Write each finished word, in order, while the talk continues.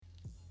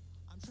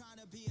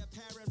be a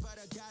parent, but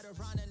I gotta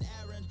run an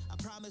errand. I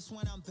promise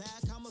when I'm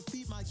back, I'ma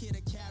feed my kid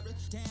a carrot.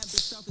 Damn,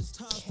 this stuff is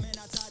tough, man.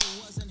 I thought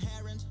it was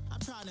inherent. I'm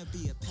trying to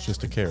be a parent.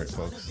 Just a carrot,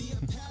 folks. Be a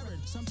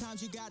parent.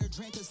 Sometimes you gotta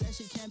drink, cause that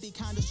shit can be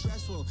kinda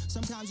stressful.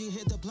 Sometimes you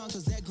hit the blunt,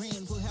 cause that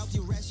green will help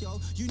you rest,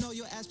 yo. You know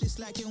your ass be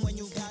slacking when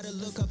you gotta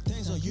look up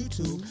things on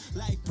YouTube.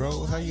 Like,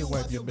 Bro, how you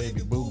wipe your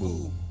baby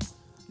boo-boo?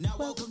 Now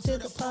welcome to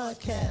the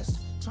podcast.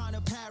 Trying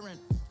to parent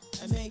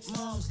and make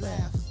moms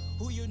laugh.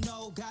 Who you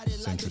know got it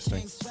like the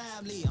King's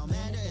family.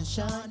 Amanda and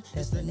Sean,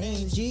 that's the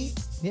name G.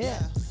 Yeah.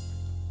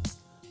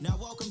 Now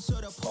welcome to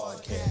the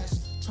podcast.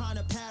 Trying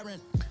to parent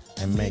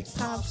And make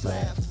pops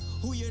laugh.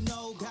 Who you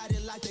know got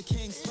it like the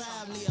King's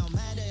family.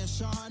 Amanda and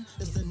Sean,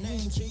 that's the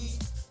name G.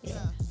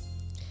 Yeah.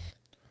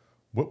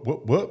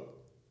 What?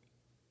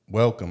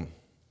 Welcome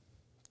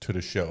to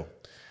the show.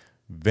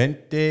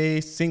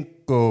 25.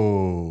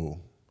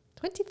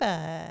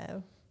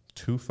 25.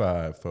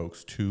 25,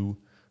 folks.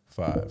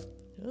 25.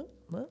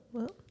 Well.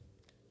 You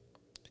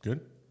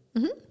good?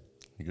 Mm-hmm.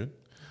 You good?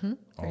 Mm-hmm.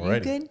 Alrighty. Are you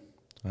good?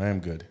 I am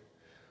good.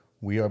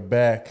 We are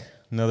back.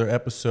 Another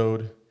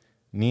episode.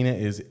 Nina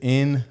is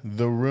in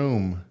the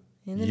room.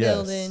 In the yes,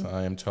 building.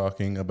 I am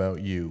talking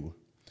about you.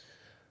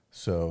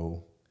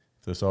 So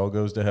if this all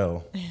goes to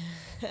hell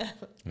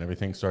and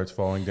everything starts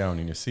falling down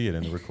and you see it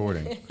in the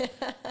recording,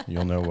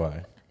 you'll know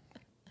why.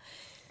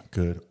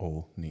 Good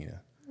old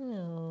Nina.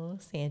 Oh,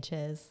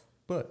 Sanchez.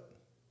 But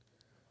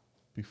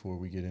before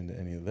we get into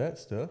any of that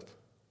stuff,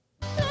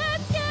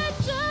 Let's get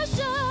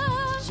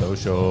social.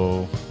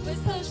 social.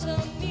 With social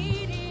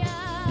media.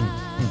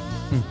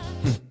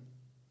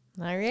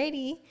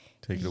 Alrighty.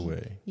 Take it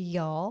away.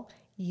 Y'all,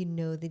 you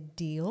know the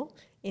deal.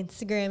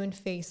 Instagram and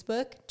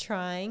Facebook,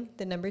 trying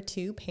the number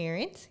 2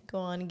 parent. Go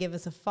on and give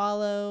us a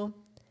follow.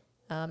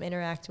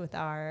 Interact with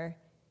our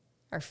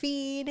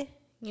feed.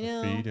 You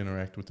know, Feed,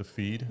 interact with the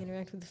feed.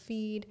 interact with the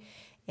feed.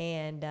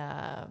 And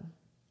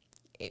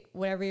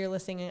whatever you're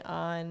listening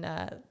on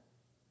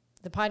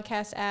the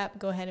podcast app,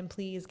 go ahead and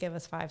please give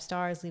us 5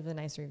 stars. Leave a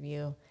nice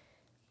review.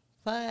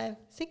 5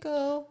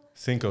 Cinco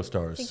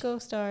stars.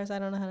 stars. I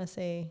don't know how to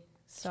say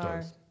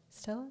star. Stars.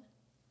 Stella?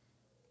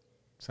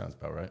 Sounds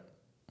about right.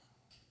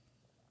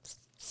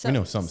 So, We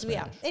know some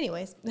yeah. Spanish.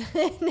 Anyways,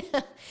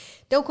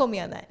 don't quote me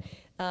on that.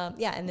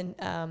 And then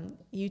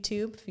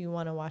YouTube, if you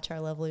want to watch our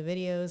lovely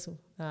videos,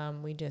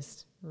 we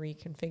just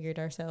reconfigured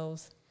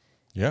ourselves.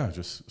 Yeah,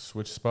 just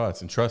switch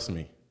spots. And trust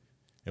me,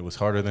 it was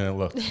harder than it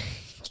looked.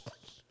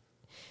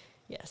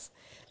 Yes.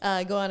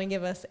 Go on and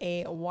give us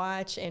a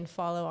watch and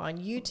follow on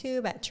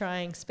YouTube at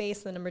trying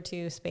space, the number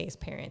 2 space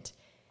parent.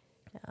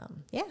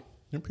 Yeah.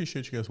 I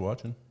appreciate you guys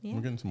watching. Yeah.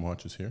 We're getting some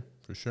watches here,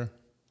 for sure.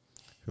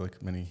 I feel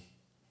like many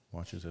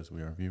watches as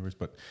we are viewers.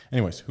 But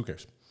anyways, who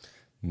cares?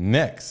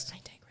 Next. I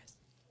digress.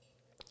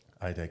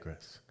 I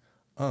digress.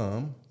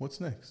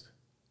 What's next?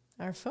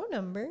 Our phone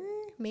number,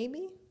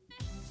 maybe? Hey,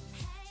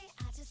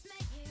 I just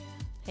met you.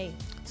 Hey,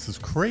 This is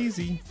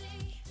crazy.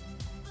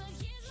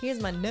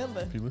 here's my number.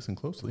 If you listen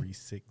closely.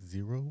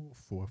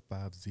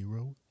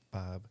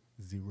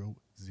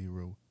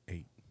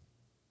 360-450-5008.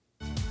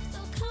 So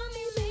call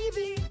me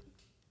baby.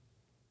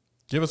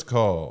 Give us a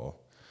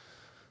call.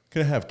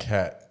 Gonna have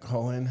Kat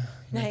call in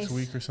next Nice.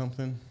 week or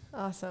something.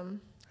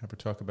 Awesome. Have her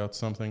talk about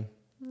something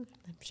I'm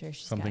sure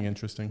she's Something got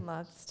interesting.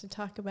 lots to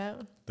talk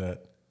about.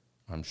 that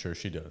I'm sure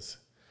she does.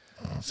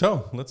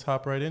 So let's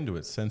hop right into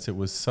it. Since it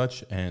was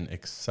such an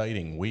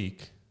exciting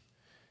week,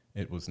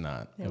 it was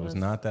not. It was was.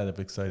 not that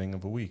exciting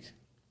of a week.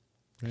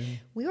 Really?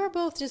 We were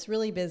both just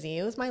really busy.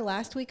 It was my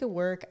last week of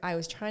work. I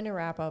was trying to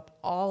wrap up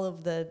all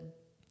of the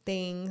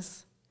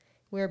things.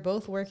 We were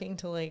both working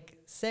till like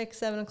 6,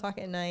 7 o'clock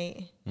at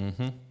night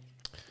Mm-hmm.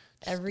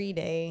 every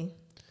day.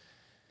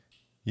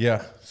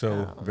 Yeah.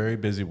 So very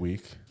busy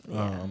week.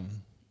 Yeah.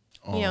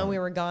 We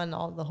were gone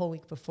the whole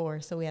week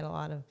before, so we had a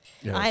lot of.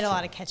 Yeah, I had that's a lot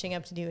true. of catching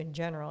up to do in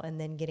general, and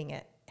then getting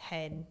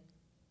ahead.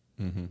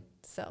 Mm-hmm.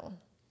 So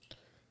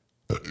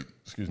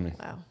Excuse me.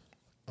 wow.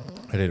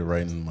 I did it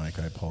right in the mic.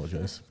 I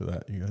apologize for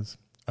that, you guys.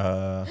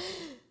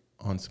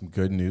 On some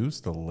good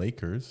news, the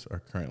Lakers are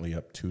currently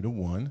up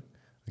 2-1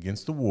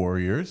 against the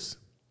Warriors.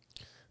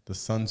 The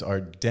Suns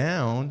are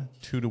down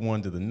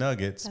 2-1 to the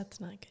Nuggets, That's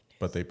not good news.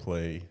 but they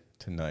play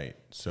tonight.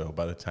 So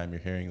by the time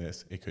you're hearing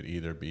this, it could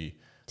either be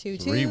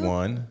 2-2.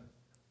 3-1,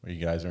 where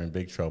you guys are in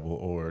big trouble,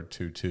 or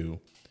 2-2,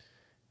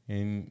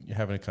 and you're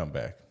having a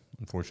comeback.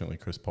 Unfortunately,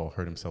 Chris Paul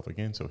hurt himself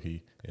again, so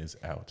he is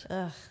out.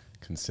 Ugh,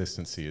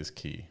 Consistency is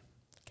key.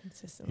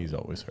 consistently. He's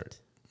always hurt.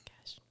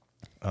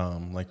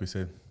 Gosh. Like we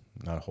said,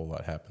 not a whole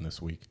lot happened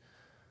this week.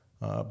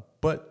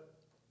 But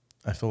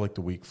I feel like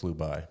the week flew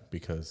by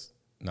because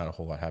not a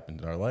whole lot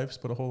happened in our lives,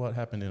 but a whole lot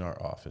happened in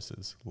our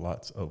offices.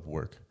 Lots of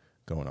work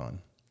going on.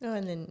 Oh,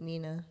 and then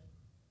Nina.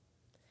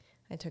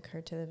 I took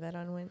her to the vet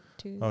on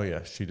Tuesday. Oh,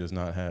 yeah. She does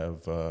not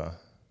have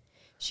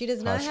She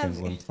does not have.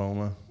 Hodgkin's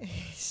lymphoma.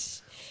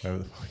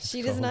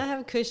 She does not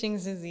have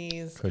Cushing's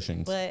disease.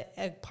 Cushing's. But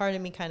a part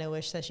of me kind of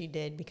wish that she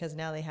did, because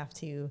now they have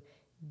to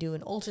do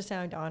an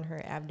ultrasound on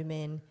her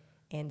abdomen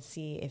and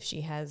see if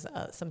she has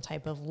some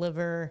type of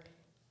liver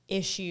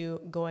issue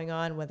going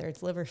on, whether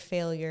it's liver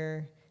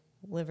failure,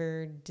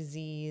 liver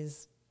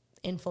disease,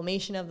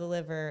 inflammation of the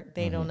liver.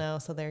 They don't know,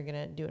 so they're going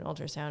to do an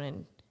ultrasound,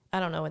 and I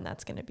don't know when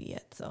that's going to be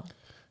yet. So,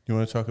 You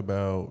want to talk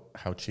about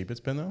how cheap it's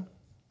been, though?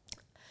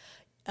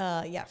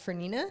 yeah, for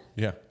Nina.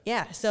 Yeah.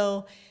 Yeah.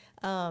 So,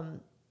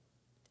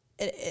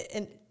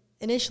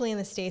 initially in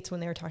the States, when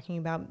they were talking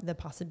about the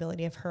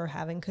possibility of her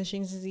having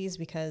Cushing's disease,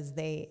 because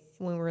when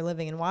we were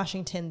living in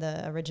Washington,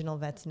 the original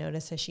vets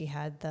noticed that she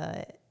had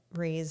the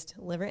raised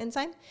liver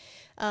enzyme.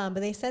 But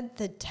they said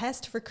the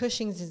test for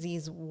Cushing's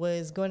disease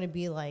was going to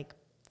be like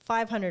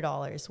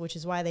 $500, which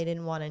is why they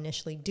didn't want to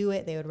initially do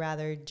it. They would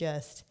rather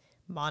just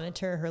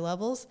monitor her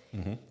levels.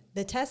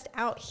 The test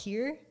out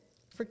here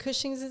for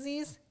Cushing's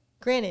disease,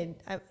 granted,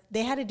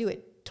 they had to do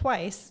it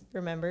twice,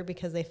 remember,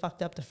 because they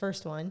fucked up the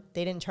first one.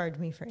 They didn't charge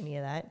me for any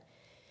of that.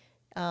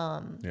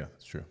 Yeah,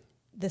 that's true.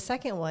 The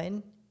second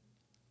one,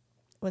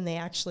 when they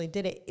actually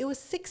did it, it was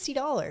 $60.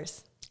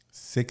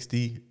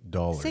 $60.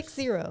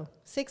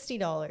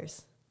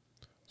 $60.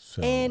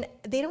 So, And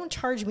they don't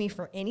charge me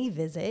for any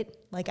visit.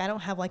 Like, I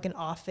don't have like an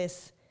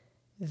office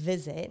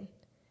visit.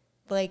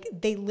 Like,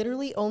 they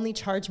literally only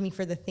charge me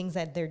for the things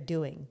that they're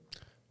doing.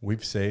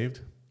 we've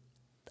saved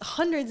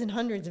Hundreds and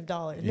hundreds of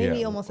dollars, maybe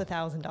Yeah. almost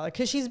 $1,000.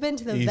 Because she's been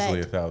to the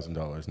easily vet.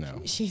 $1,000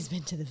 now. She's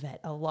been to the vet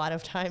a lot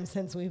of times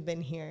since we've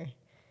been here.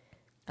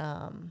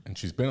 And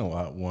she's been a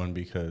lot, one,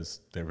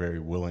 because they're very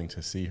willing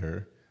to see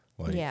her.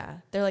 Like, Yeah.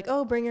 They're like,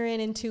 oh, bring her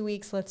in 2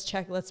 weeks. Let's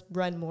check. Let's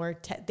run more.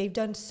 They've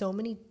done so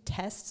many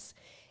tests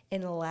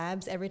in the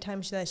labs. Every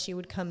time that she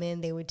would come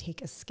in, they would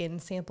take a skin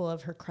sample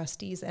of her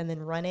crusties and then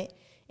run it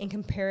and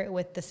compare it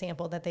with the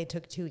sample that they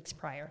took 2 weeks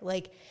prior.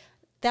 Like,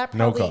 that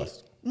No probably...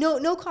 cost.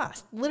 No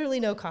cost. Literally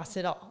no cost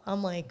at all.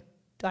 I'm like,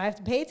 do I have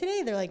to pay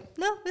today? They're like,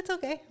 no, it's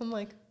okay. I'm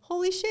like,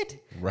 holy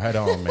shit. Right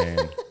on,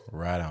 man.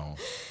 Right on.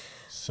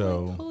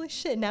 So Holy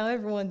shit. Now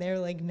everyone there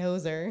like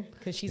knows her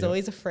because she's Yep.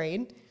 always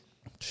afraid.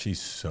 she's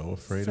so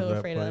afraid So of that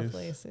afraid place. of that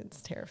place.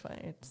 It's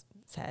terrifying. It's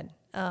sad.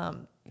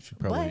 She'd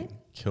probably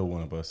But- kill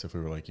one of us if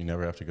we were like, you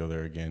never have to go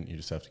there again. You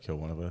just have to kill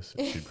one of us.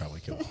 She'd probably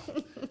kill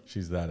one.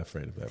 She's that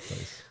afraid of that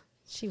place.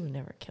 She would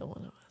never kill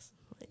one of us.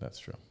 Like, That's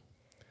true.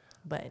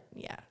 but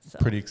yeah. So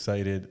Pretty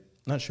excited.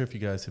 Not sure if you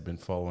guys have been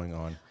following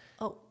on.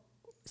 Oh,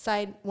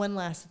 one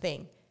last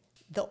thing.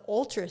 The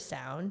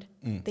ultrasound,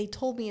 they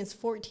told me is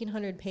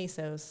 1,400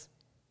 pesos,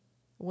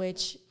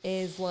 which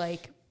is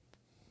like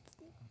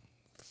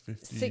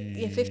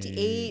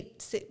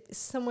 58,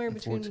 somewhere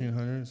between.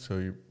 1,400. So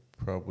you're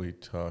probably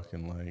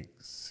talking like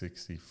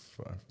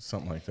 65,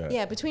 something like that.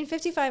 Yeah, between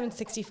 $55 and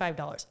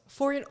 $65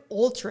 for an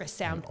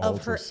ultrasound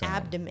of her ultrasound.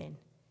 abdomen.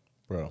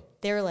 Bro,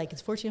 They were like,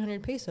 it's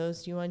 1,400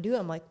 pesos. Do you want to do it?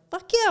 I'm like,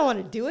 fuck yeah, I want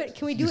to do it.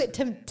 Can we do it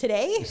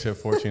today? you said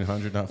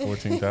 1,400, not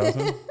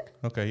 14,000?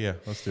 Okay, yeah,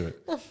 let's do it.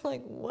 I'm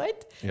like,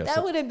 what? Yeah, that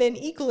so- would have been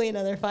equally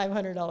another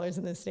 $500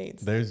 in the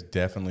States. There's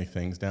definitely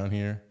things down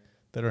here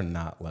that are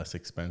not less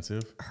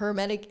expensive.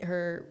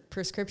 Her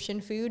prescription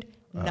food,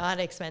 not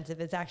expensive.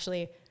 It's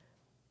actually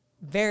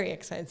very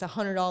expensive. It's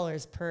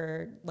 $100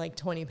 per like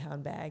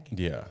 20-pound bag.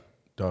 Yeah,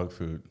 dog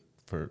food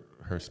for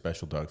her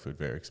special dog food,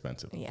 very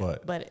expensive. Yeah,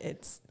 but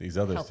it's these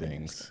other helping her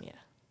things, skin,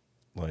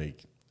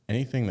 like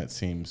anything that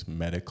seems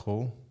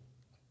medical,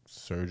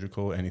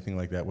 surgical, anything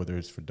like that, whether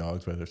it's for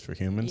dogs, whether it's for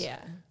humans, yeah,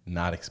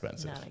 not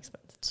expensive. not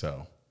expensive.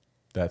 So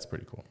that's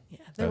pretty cool. Yeah,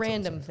 the That's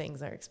random awesome.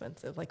 things are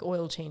expensive, like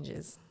oil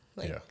changes.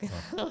 Like, Yeah,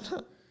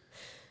 well,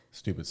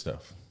 stupid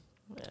stuff.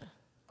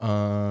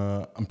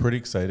 yeah. I'm pretty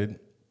excited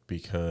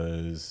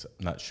because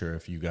I'm not sure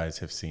if you guys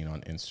have seen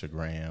on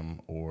Instagram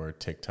or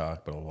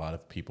TikTok, but a lot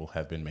of people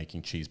have been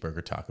making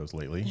cheeseburger tacos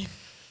lately.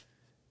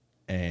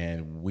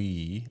 And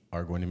we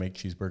are going to make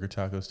cheeseburger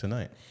tacos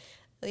tonight.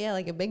 Yeah,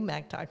 like a Big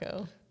Mac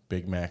taco.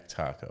 Big Mac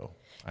taco.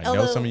 I know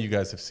Although- some of you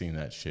guys have seen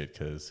that shit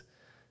because,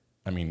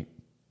 I mean,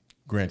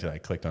 granted, I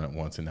clicked on it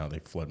once and now they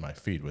flood my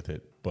feed with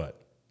it,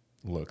 but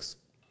looks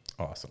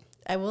awesome.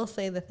 I will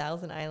say the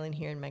Thousand Island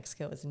here in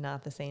Mexico is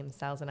not the same as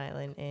Thousand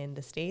Island in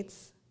the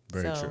States.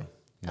 Very So, true.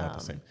 Not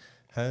the same.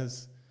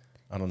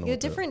 I don't know. You have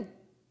what the- different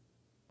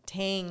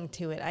tang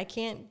to it. I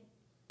can't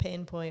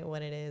pinpoint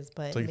what it is,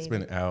 but It's like it's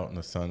maybe. been out in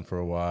the sun for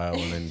a while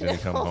and then you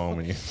come home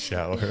and you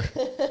shower.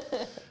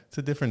 It's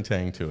a different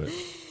tang to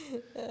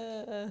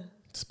it.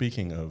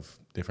 Speaking of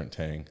different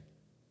tang,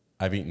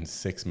 I've eaten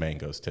 6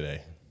 mangoes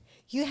today.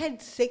 You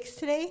had 6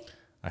 today?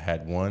 I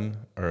had one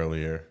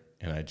earlier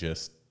and I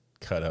just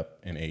cut up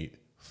and ate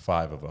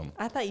 5 of them.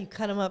 I thought you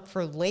cut them up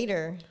for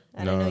later.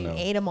 I No, didn't know no.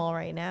 you ate them all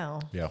right now.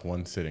 Yeah,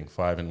 one sitting,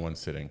 5 in one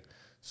sitting.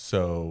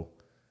 So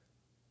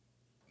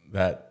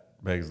that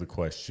begs the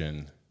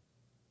question,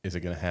 is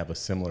it going to have a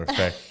similar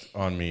effect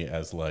on me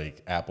as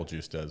like apple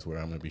juice does where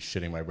I'm going to be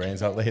shitting my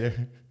brains out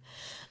later?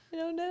 I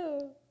don't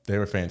know. They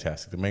were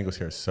fantastic. The mangoes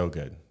here are so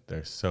good.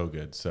 They're so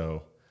good.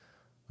 So,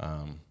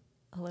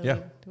 Although Yeah.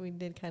 we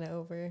did kind of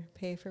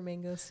overpay for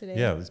mangoes today.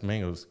 yeah, these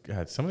mangoes,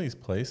 God, some of these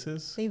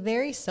places, They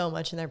vary so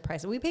much in their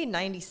price. We paid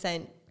 90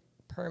 cents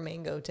per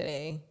mango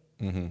today.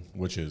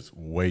 which is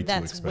way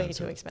That's too way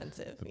expensive. too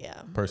expensive.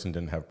 Yeah. Person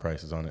didn't have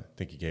prices on it. I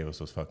think he gave us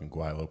those fucking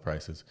guaylo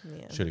prices.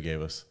 Yeah. Should have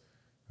gave us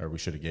or we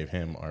should have gave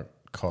him our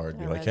card.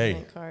 Be Our like, hey,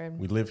 resident card.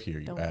 we live here,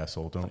 you Don't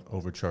asshole. Don't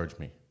overcharge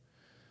me.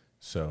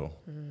 So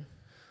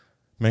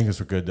mangoes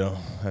were good though.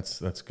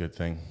 That's a good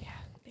thing. Yeah,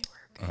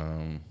 they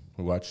were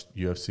We watched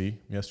UFC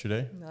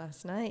yesterday. good.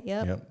 Last night,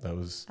 yep. Yep, that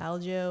was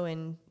Aljo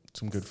and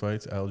some good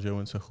fights. Aljo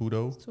and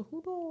Cejudo.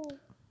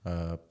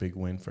 Cejudo. Big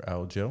win for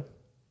Aljo.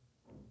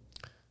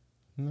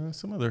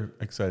 Some other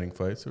exciting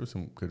fights. There were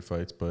some good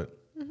fights, but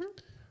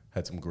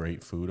had some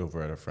great food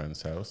over at a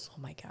friend's house. Oh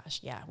my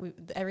gosh, yeah.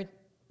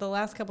 The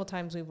last couple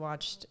times we've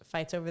watched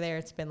fights over there,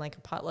 it's been like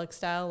a potluck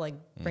style, like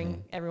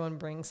everyone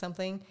brings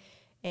something.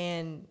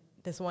 And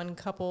this one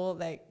couple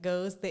that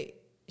goes,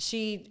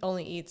 she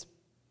only eats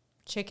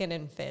chicken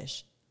and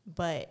fish,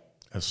 but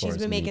As far she's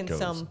as been meat making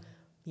goes.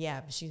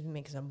 she's been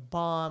making some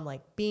bomb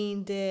like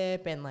bean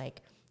dip, and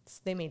like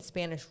they made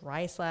Spanish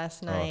rice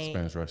last night. Oh,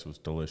 Spanish rice was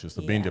delicious.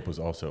 The bean Yeah. dip was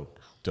also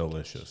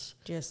delicious.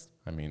 Just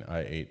I mean, I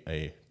ate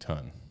a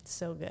ton.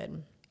 so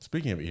good.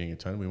 Speaking of eating a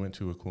ton, we went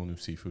to a cool new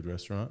seafood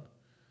restaurant.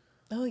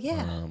 Oh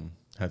yeah.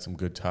 Had some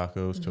good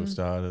tacos,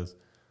 tostadas.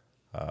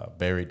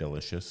 Very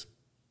delicious.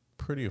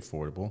 Pretty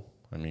affordable.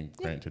 I mean,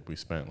 granted, we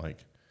spent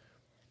like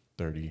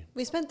 30.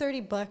 We spent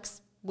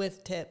 $30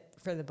 with tip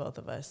for the both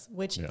of us,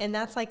 Yeah. and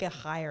that's like a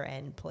higher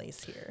end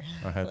place here.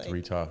 I had Like,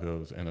 3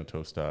 tacos and a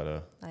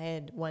tostada, I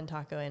had one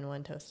taco and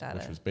one tostada.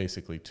 which was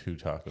basically 2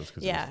 tacos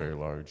because it Yeah, was very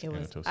large, It and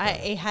was. a tostada.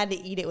 I had to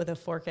eat it with a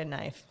fork and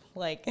knife.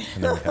 Like,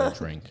 And then we had a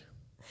drink.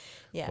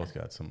 yeah. Both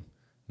got some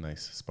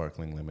nice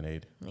sparkling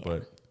lemonade, Yeah.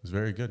 but it was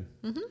very good.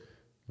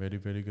 Very,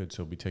 very good.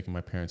 So I'll be taking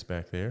my parents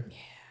back there.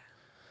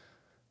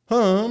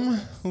 Yeah.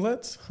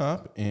 Let's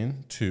hop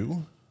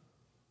into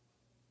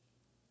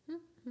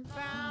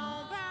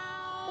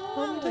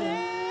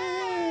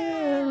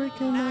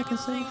American. I can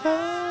sing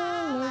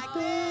high like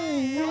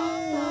this.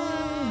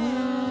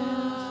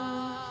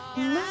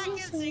 I can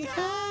sing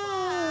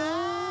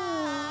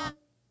high.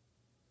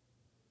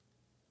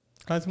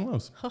 Highs and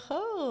lows. Ho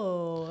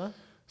ho.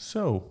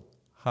 So,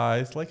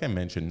 highs, like I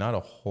mentioned, not a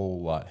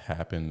whole lot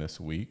happened this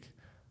week,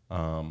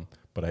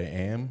 but I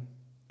am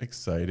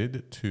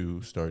excited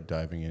to start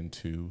diving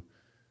into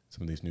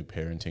some of these new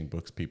parenting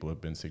books people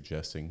have been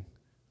suggesting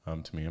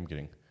to me. I'm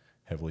getting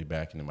heavily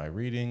back into my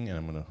reading, and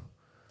I'm going to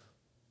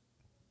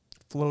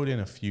float in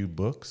a few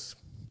books.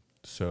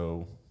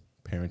 So,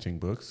 parenting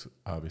books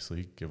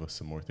obviously give us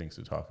some more things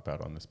to talk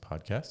about on this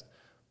podcast,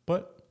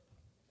 but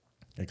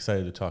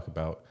excited to talk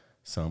about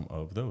some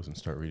of those and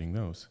start reading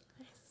those.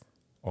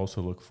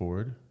 Also look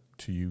forward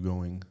to you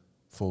going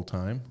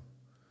full-time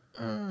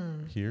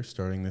here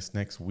starting this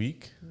next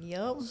week.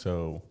 Yep.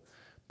 So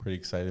pretty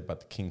excited about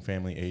the King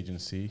Family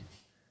Agency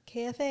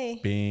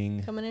KFA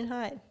being coming in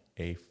hot.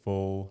 a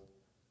full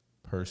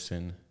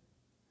person.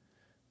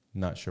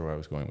 Not sure where I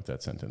was going with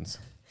that sentence.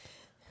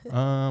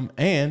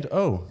 And,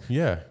 oh,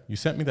 yeah, you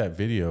sent me that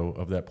video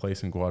of that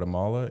place in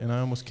Guatemala, and I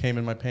almost came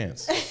in my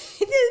pants.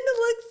 Didn't it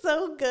look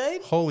so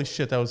good? Holy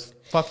shit, that was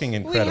fucking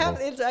incredible.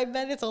 I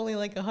bet it's only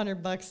like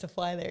 $100 to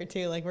fly there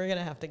too. Like, we're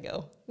gonna have to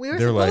go. We were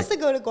They're supposed like-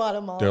 to go to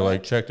Guatemala. They're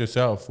like, check this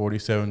out,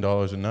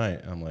 $47 a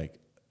night. I'm like,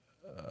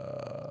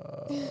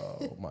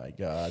 oh my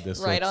God, this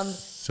Right looks on-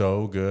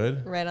 so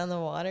good. right on the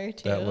water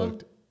too. That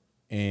looked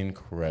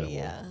incredible.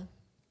 Yeah.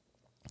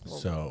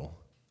 So,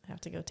 I have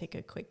to go take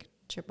a quick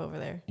trip over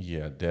there.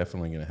 yeah,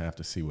 definitely going to have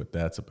to see what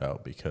that's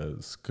about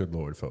because, good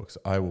Lord, folks,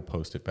 I will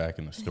post it back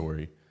in the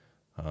story.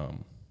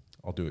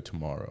 I'll do it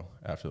tomorrow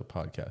after the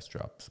podcast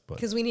drops. But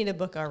Because we need to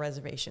book our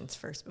reservations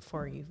first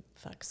before you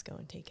fucks go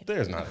and take it.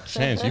 there's not a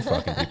chance you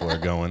fucking people are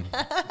going.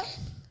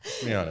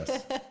 Be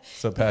honest.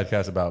 It's a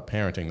podcast about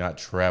parenting, not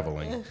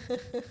traveling.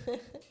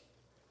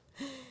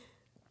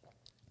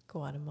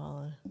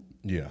 Guatemala.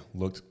 Yeah,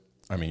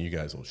 I mean, you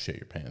guys will shit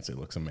your pants. It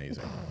looks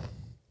amazing.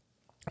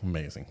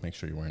 Amazing. Make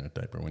sure you're wearing a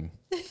diaper when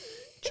you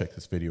check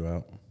this video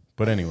out.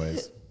 But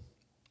anyways,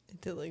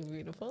 It did look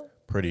beautiful.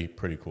 pretty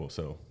cool.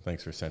 So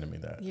thanks for sending me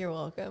that. You're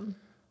welcome.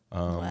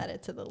 I'll add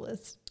it to the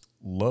list.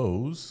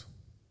 Lowe's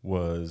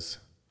wasn't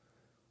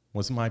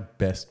my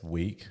best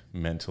week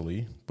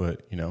mentally,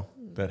 but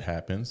that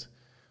happens.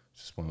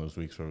 Just one of those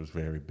weeks where I was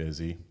very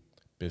busy.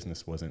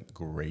 Business wasn't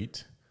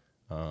great.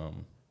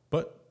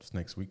 But this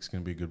next week's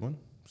going to be a good one.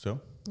 So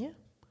Yeah.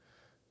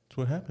 that's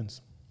what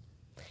happens.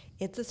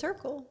 It's a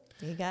circle.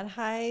 You got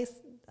highs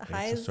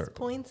circle.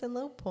 points and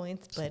low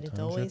points, but Sometimes it's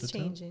you're at always the top.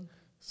 changing.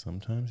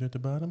 Sometimes you're at the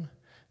bottom,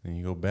 then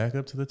you go back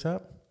up to the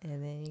top,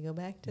 And then you go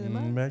back to the and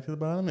bottom. back to the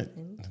bottom. It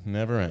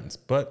never ends.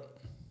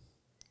 But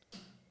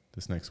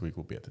this next week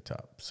will be at the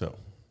top. So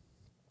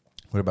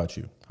what about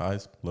you?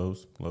 Highs,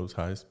 lows,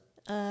 highs?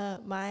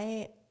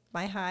 My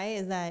high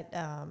is that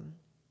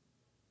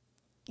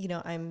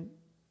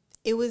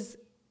it was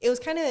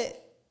kind of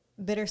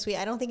bittersweet.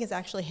 I don't think it's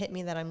actually hit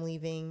me that I'm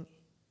leaving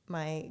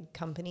my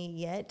company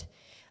yet.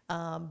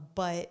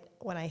 But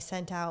when I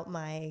sent out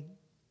my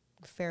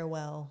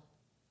farewell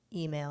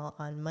email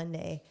on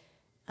Monday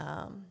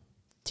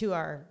to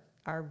our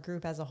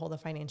group as a whole, the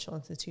financial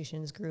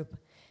institutions group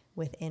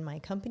within my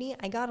company,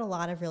 I got a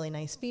lot of really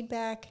nice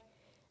feedback.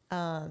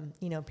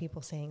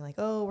 People saying like,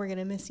 "Oh, we're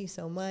gonna miss you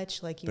so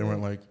much." Like They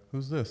weren't like,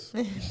 who's this?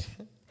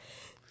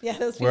 Yeah,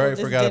 those people We already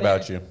just forgot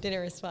about you. didn't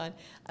respond.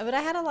 But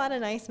I had a lot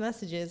of nice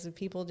messages of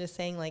people just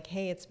saying like,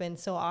 "Hey, it's been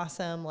so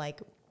awesome.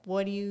 Like,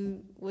 what are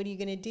you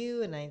gonna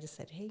do?" And I just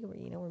said, "Hey,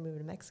 we're moving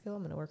to Mexico.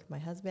 I'm gonna work with my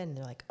husband." And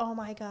they're like, "Oh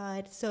my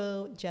God,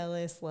 so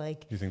jealous."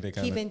 Like, Do you think they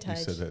keep in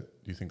touch. Do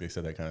you think they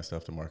said that kind of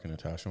stuff to Mark and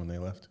Natasha when they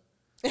left?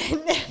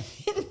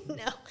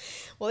 No,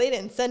 well, they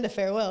didn't send a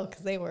farewell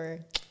because they were.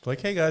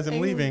 Like, hey guys, I'm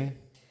leaving,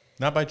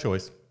 not by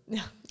choice.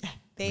 No, I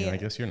mean, I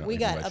guess you're not We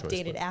leaving got by choice,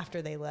 updated but-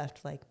 after they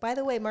left. Like, by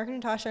the way, Mark and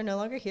Natasha are no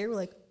longer here. We're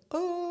like,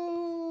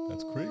 oh,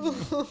 That's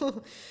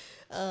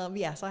crazy.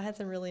 Yeah, so I had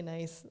some really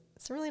nice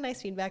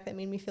feedback that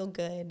made me feel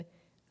good.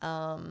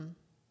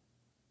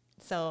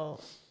 So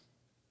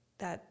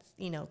that's,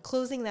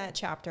 closing that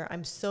chapter.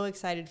 I'm so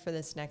excited for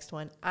this next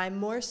one. I'm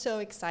more so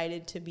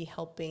excited to be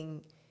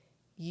helping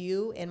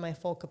you in my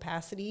full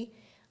capacity.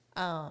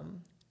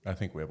 I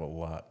think we have a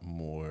lot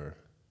more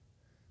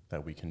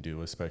that we can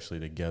do, especially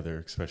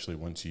together, especially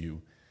once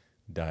you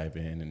dive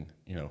in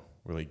and,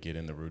 really get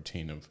in the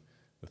routine of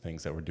the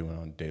things that we're doing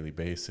on a daily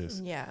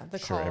basis. Yeah, the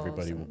sure, calls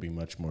everybody will and- be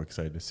much more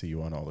excited to see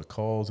you on all the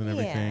calls and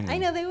everything. Yeah, I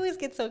know. They always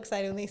get so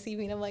excited when they see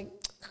me, and I'm like,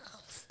 oh,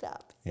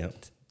 stop. Yep.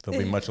 They'll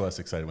be much less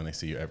excited when they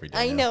see you every day.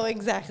 I now. know,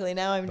 exactly.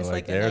 Now I'm They're just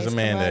like there's a nice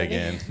Amanda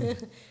commodity.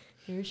 again.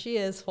 Here she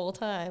is, full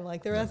time,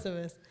 like the rest of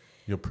us.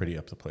 You'll pretty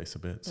up the place a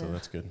bit, so Yeah.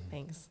 that's good.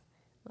 Thanks.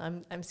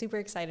 I'm super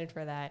excited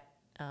for that.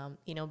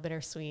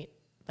 Bittersweet.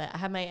 But I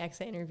have my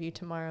exit interview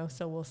tomorrow,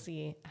 so we'll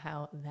see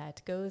how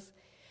that goes.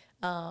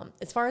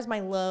 As far as my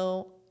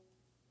low,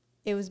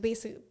 it was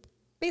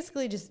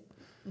basically just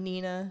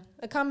Nina,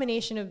 a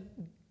combination of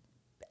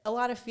a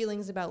lot of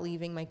feelings about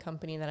leaving my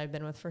company that I've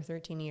been with for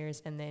 13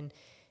 years, and then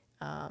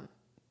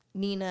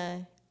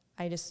Nina,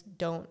 I just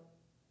don't,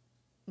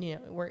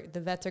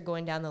 the vets are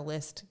going down the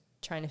list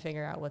trying to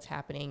figure out what's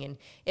happening, and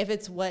if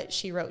it's what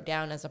she wrote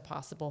down as a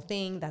possible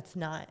thing, that's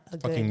not a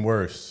good. Fucking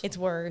worse. It's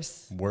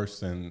worse. Worse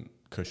than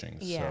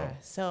Cushing's. Yeah.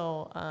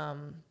 So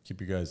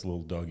Keep your guys'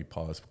 little doggy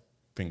paws,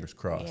 fingers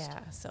crossed.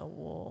 yeah.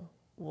 So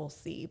we'll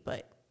see,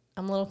 but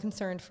I'm a little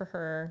concerned for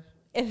her.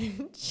 And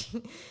then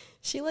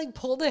she like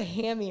pulled a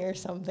hammy or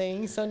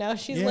something, so now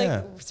she's Yeah.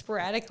 like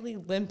sporadically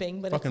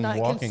limping, but Fucking it's not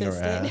walking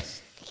consistent. her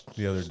ass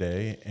the other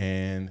day,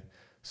 and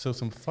so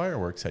some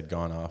fireworks had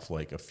gone off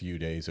like a few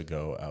days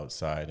ago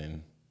outside,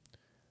 and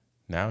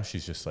now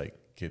she's just like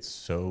gets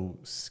so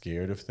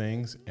scared of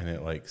things, and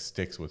it like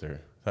sticks with her.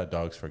 That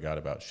dog's forgot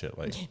about shit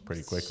like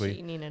pretty quickly.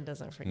 Nina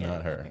doesn't forget.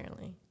 Not her.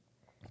 Apparently.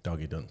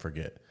 Doggy doesn't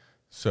forget.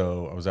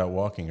 So I was out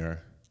walking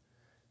her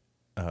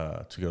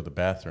to go to the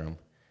bathroom,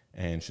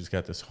 and she's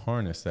got this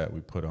harness that we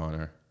put on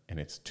her, and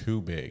it's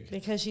too big.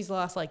 Because she's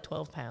lost like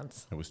 12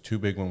 pounds. It was too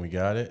big when we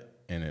got it,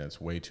 and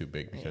it's way too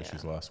big because Yeah.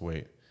 she's lost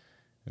weight.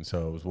 And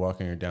so I was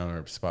walking her down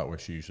her spot where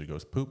she usually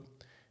goes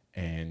poop,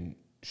 and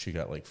she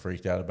got like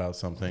freaked out about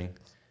something,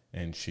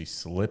 and she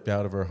slipped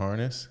out of her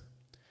harness,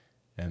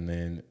 and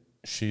then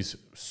she's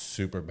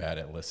super bad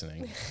at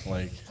listening.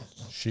 Like,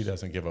 she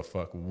doesn't give a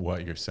fuck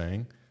what you're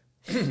saying.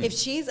 If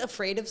she's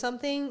afraid of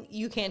something,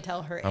 you can't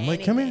tell her I'm anything.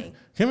 like,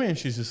 come here. And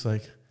she's just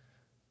like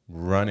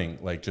running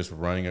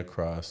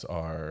across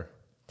our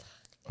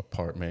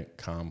apartment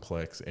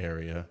complex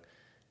area.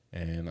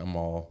 And I'm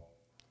all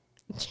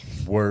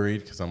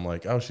worried because I'm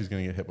like, oh, she's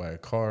going to get hit by a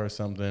car or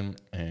something.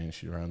 And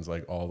she runs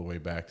like all the way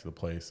back to the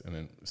place and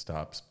then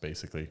stops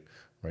basically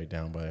right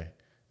down by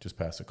just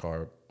past the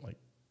car, like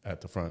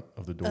at the front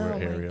of the door Oh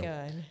my area.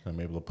 God. And I'm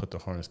able to put the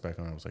harness back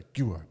on. I was like,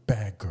 you are a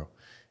bad girl.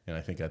 And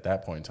I think at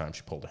that point in time,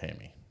 she pulled a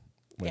hammy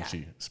when Yeah.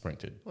 she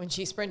sprinted. When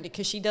she sprinted,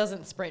 because she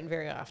doesn't sprint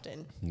very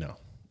often. No.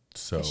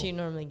 So And she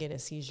normally get a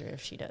seizure if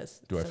she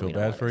does. do I So feel we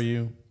don't bad let for her-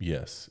 you?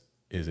 Yes.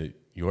 Is it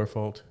your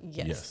fault?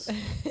 Yes.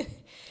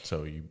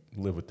 So you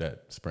live with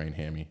that sprained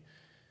hammy.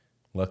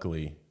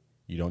 Luckily,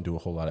 you don't do a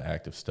whole lot of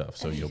active stuff,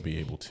 so you'll be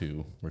able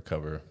to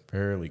recover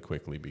fairly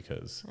quickly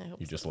because I hope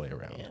you just lay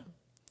around. Yeah.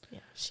 Yeah.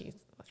 She's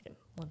fucking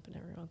limping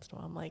every once in a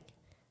while. I'm like,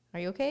 are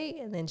you okay?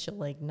 And then she'll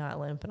like not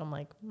limp. And I'm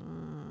like,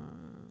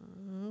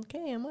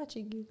 okay, I'm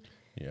watching you.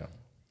 Yeah.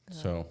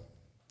 So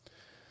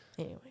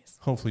Anyways,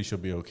 hopefully she'll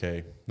be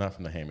okay. Not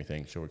from the hammy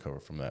thing. She'll recover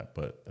from that.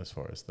 But as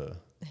far as the,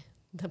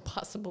 the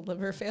possible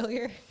liver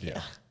failure.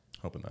 yeah,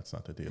 hoping that's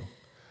not the deal.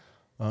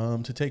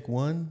 To take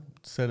one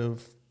set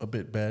of a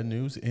bit bad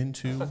news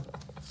into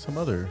some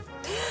other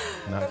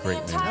not From great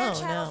the news. entire Oh,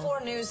 Channel no.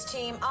 4 News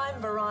team, I'm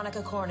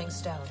Veronica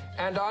Corningstone.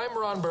 And I'm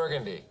Ron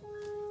Burgundy.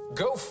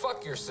 Go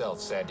fuck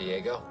yourself, San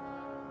Diego.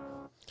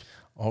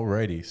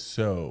 Alrighty,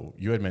 so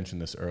you had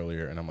mentioned this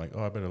earlier, and I'm like,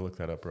 oh, I better look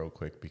that up real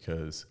quick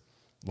because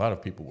a lot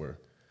of people were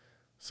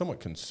somewhat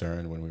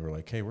concerned when we were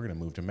like, hey, we're going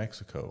to move to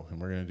Mexico, and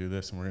we're going to do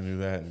this, and we're going to do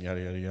that, and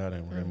yada, yada, yada,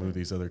 and we're going to move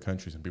these other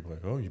countries. And people are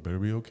like, oh, you better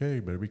be okay,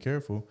 you better be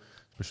careful,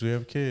 especially if you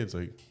have kids.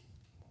 Like,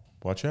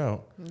 watch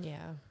out. Yeah.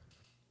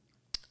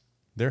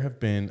 There have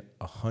been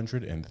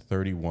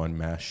 131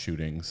 mass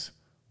shootings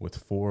with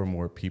 4 or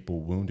more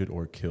people wounded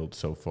or killed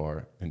so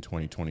far in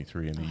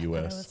 2023 in the I thought it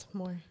U.S. was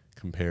more.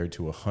 compared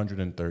to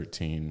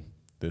 113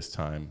 this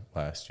time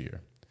last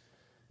year.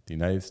 The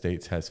United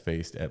States has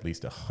faced at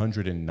least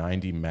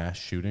 190 mass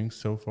shootings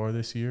so far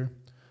this year,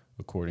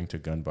 According to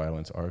Gun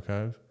Violence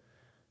Archive,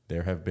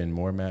 there have been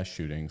more mass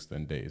shootings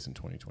than days in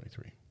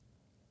 2023.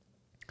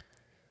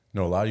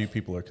 No, a lot of you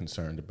people are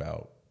concerned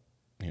about,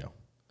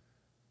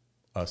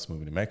 us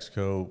moving to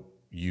Mexico,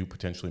 you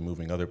potentially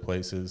moving other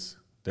places.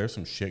 There's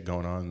some shit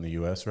going on in the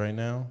U.S. right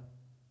now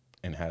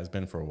and has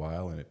been for a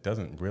while, and it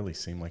doesn't really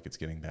seem like it's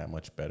getting that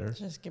much better. It's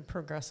just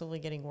progressively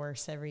getting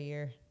worse every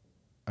year.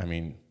 I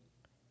mean,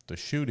 the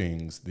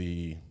shootings,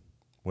 the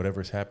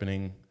whatever's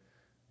happening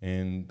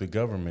in the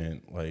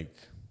government, like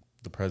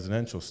the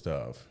presidential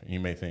stuff. You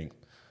may think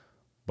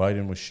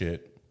Biden was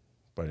shit,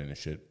 Biden is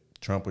shit.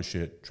 Trump was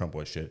shit, Trump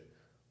was shit.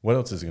 What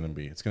else is it going to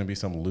be? It's going to be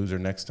some loser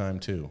next time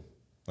too.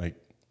 Like,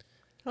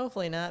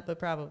 Hopefully not, but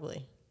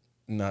probably.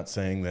 not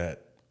saying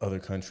that other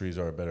countries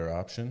are a better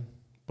option,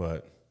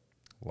 but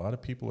a lot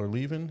of people are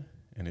leaving,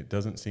 and it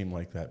doesn't seem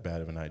like that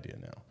bad of an idea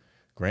now.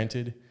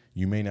 Granted,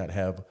 you may not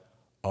have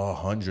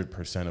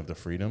 100% of the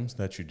freedoms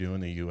that you do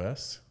in the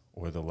U.S.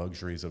 or the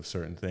luxuries of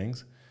certain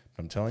things.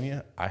 But I'm telling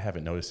you, I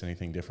haven't noticed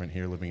anything different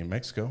here living in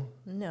Mexico.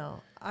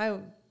 No,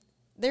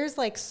 there's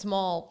like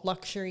small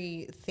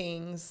luxury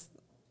things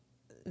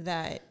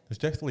that There's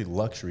definitely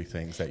luxury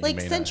things that you like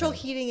may central not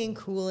have. heating and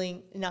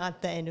cooling,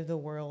 not the end of the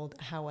world.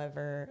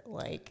 However,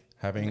 like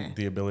Having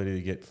the ability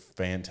to get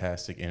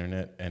fantastic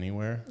internet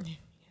anywhere.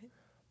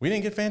 We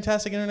didn't get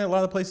fantastic internet a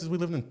lot of places we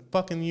lived in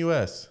fucking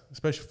U.S.,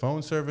 especially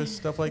phone service,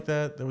 stuff like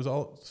that. There was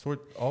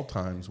all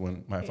times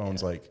when my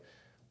phone's like,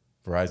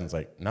 Verizon's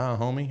like, nah,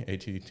 homie.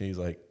 AT&T's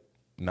like,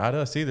 not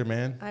us either,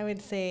 man. I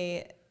would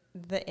say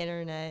the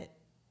internet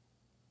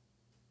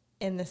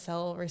and the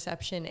cell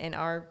reception in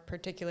our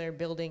particular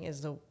building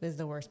is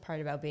the worst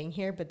part about being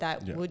here. But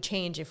that would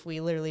change if we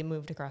literally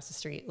moved across the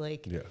street.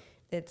 Like,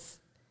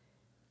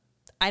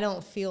 I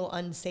don't feel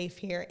unsafe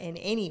here in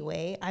any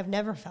way. I've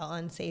never felt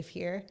unsafe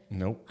here.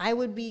 Nope. I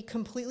would be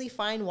completely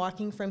fine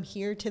walking from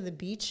here to the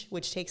beach,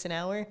 which takes an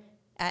hour,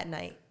 at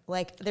night.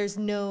 Like, there's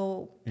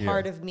no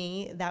part of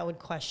me that would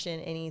question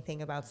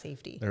anything about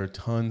safety. There are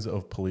tons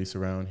of police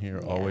around here,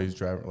 always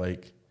driving.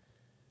 Like,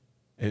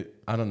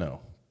 I don't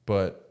know.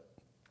 But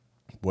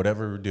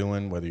whatever you're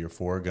doing, whether you're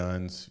for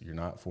guns, you're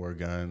not for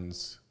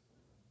guns,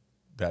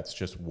 that's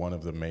just one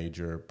of the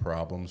major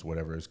problems,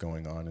 whatever is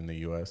going on in the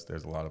U.S.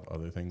 There's a lot of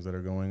other things that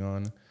are going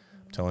on.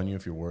 I'm telling you,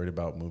 if you're worried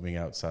about moving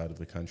outside of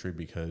the country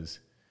because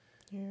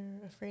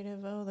you're afraid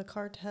of, the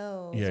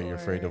cartels. Yeah, you're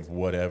afraid of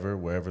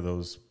wherever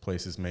those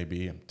places may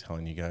be. I'm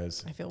telling you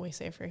guys. I feel way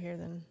safer here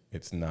than.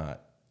 It's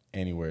not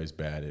anywhere as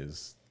bad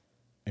as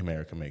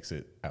America makes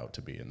it out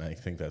to be. And I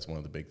think that's one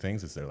of the big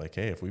things is they're like,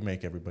 hey, if we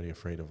make everybody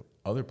afraid of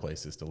other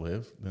places to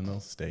live, then they'll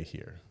stay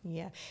here.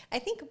 Yeah. I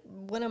think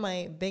one of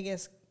my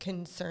biggest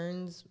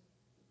concerns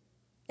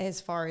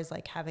as far as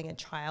like having a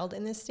child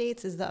in the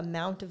States is the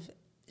amount of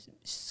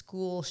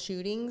school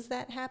shootings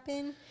that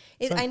happen.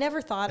 I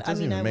never thought, it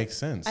doesn't even make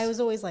sense. I was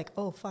always like,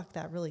 oh, fuck,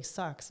 that really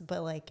sucks.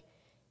 But like,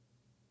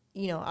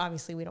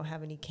 obviously we don't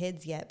have any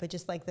kids yet, but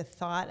just like the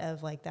thought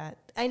of like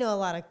that, I know a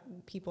lot of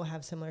people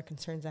have similar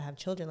concerns that have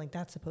children. Like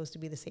that's supposed to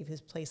be the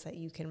safest place that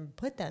you can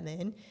put them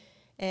in.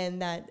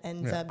 And that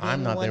ends up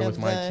being one of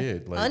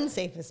the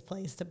unsafest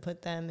place to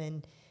put them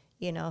in,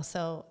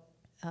 so,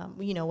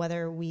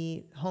 whether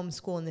we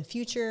homeschool in the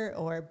future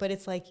but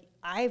it's like,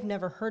 I've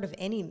never heard of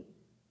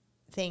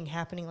anything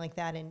happening like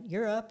that in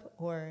Europe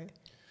or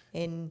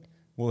in.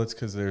 Well, it's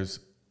because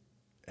there's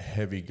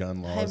heavy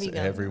gun laws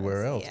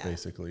everywhere else,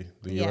 basically.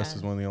 The U.S.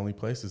 is one of the only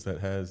places that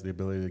has the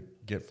ability to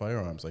get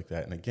firearms like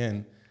that. And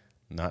again,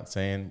 not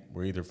saying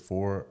we're either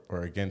for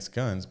or against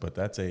guns, but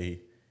that's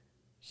a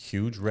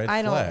huge red flag.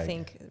 I don't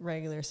think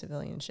regular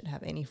civilians should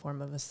have any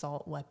form of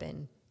assault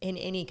weapon in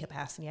any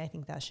capacity. I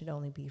think that should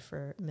only be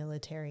for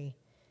military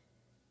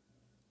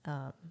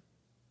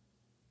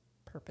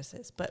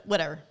purposes. But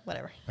whatever.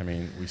 I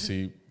mean, we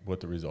see what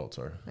the results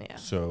are. Yeah.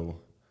 So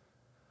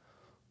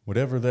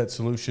whatever that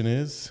solution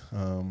is,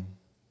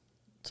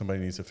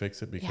 somebody needs to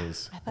fix it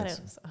because I thought it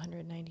was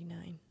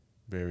 199.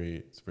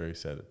 It's very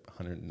sad.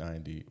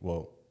 190.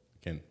 Well,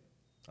 again,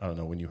 I don't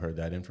know when you heard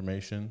that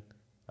information.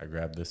 I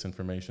grabbed this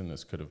information.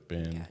 This could have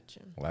been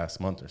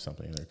last month or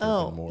something. There could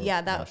have been more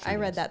I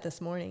read that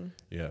this morning.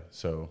 Yeah,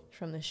 so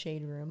from the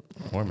shade room.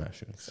 More mass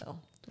shootings. So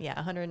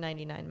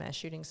 199 mass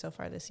shootings so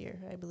far this year,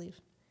 I believe.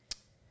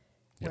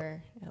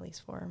 Where at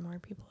least 4 or more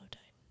people have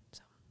died.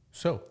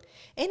 So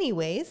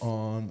anyways,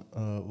 on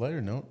a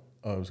lighter note,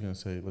 I was going to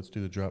say let's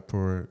do the drop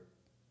for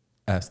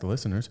Ask the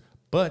Listeners,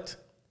 but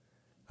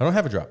I don't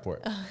have a drop for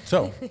it.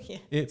 So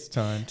it's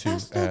time to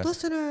ask the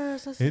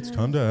listeners. It's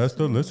time to ask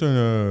the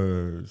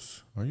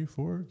listeners. Are you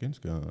for or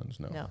against guns?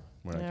 No.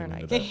 We're not getting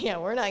into that. Yeah,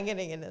 we're not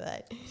getting into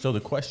that. So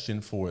the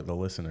question for the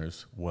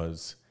listeners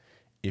was,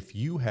 if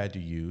you had to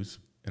use,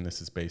 and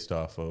this is based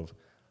off of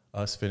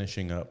us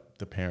finishing up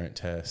the parent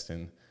test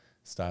and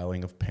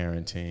styling of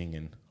parenting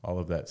and all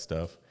of that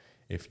stuff,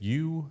 if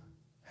you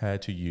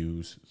had to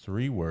use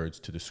 3 words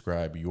to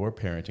describe your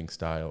parenting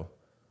style,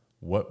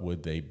 what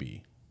would they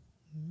be?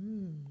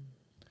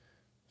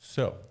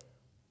 So,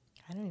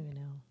 I don't even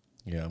know.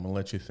 Yeah, I'm going to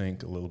let you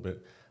think a little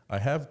bit. I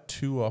have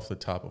 2 off the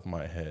top of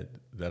my head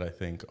that I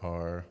think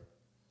are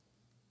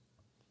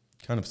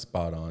kind of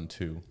spot on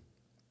to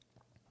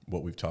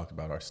what we've talked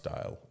about, our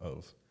style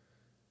of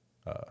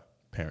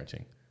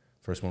parenting.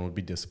 First one would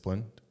be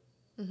disciplined.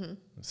 The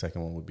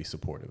second one would be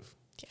supportive.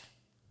 Yeah.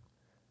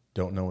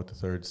 Don't know what the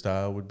third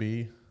style would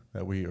be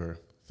or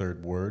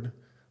third word.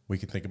 We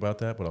could think about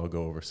that, but I'll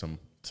go over some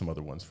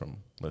other ones from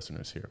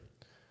listeners here.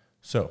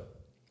 So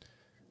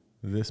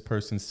this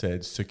person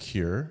said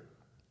secure,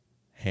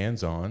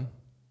 hands-on,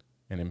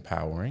 and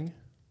empowering.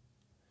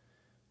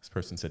 This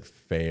person said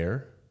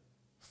fair,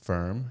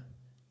 firm,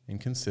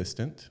 and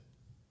consistent.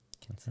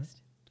 Okay.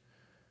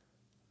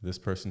 This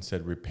person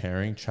said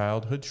repairing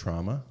childhood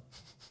trauma.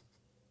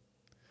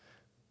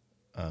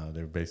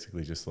 They're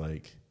basically just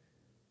like,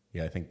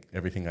 yeah, I think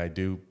everything I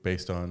do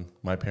based on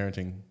my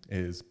parenting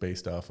is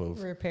based off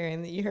of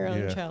repairing your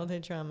own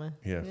childhood trauma.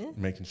 Yeah,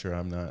 making sure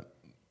I'm not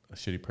a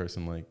shitty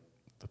person like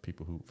the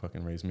people who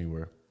fucking raised me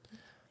were.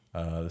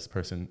 This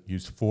person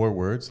used 4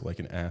 words like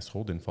an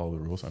asshole, didn't follow the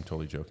rules. I'm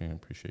totally joking. I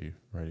appreciate you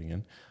writing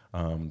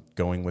in.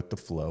 Going with the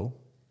flow.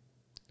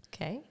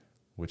 Okay.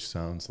 Which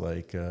sounds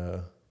like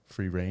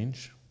free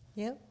range.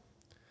 Yep.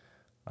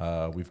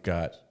 We've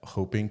got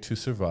hoping to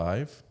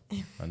survive,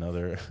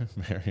 another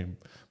very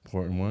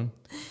important one.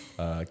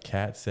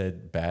 Kat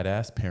said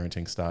badass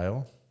parenting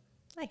style.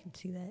 I can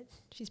see that.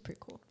 She's pretty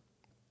cool.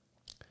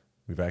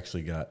 We've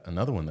actually got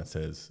another one that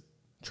says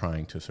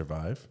trying to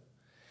survive.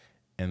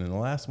 And then the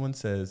last one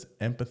says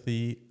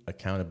empathy,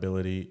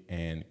 accountability,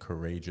 and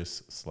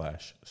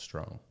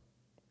courageous/strong.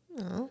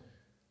 Oh.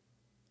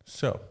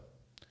 So,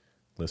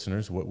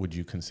 listeners, what would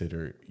you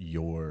consider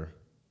your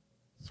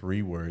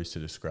 3 words to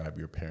describe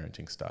your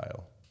parenting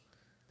style?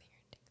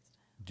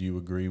 Do you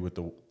agree with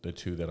the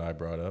 2 that I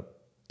brought up?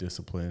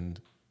 Disciplined,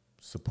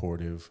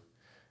 supportive.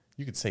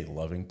 You could say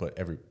loving, but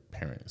every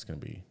parent is going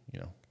to be,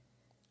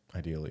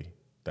 ideally,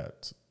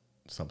 that's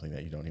something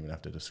that you don't even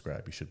have to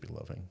describe. You should be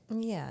loving.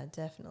 Yeah,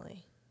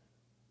 definitely.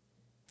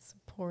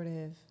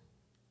 Supportive,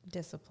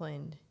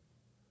 disciplined,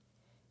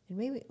 and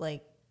maybe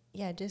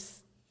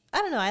just, I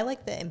don't know. I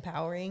like the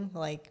empowering,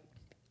 like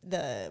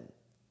the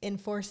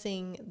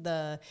enforcing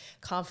the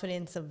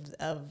confidence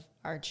of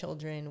our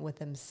children with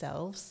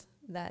themselves,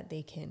 that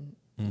they can,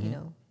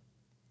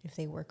 if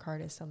they work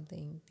hard at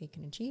something, they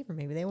can achieve, or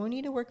maybe they won't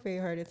need to work very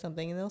hard at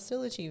something and they'll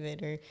still achieve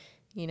it, or,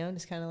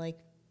 just kind of like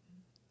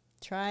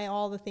try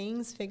all the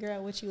things, figure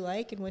out what you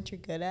like and what you're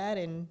good at,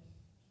 and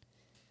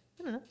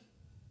I don't know.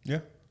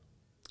 Yeah,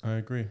 I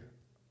agree.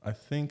 I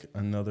think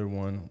another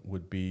one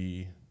would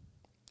be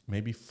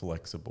maybe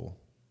flexible.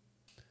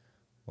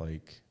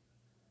 Like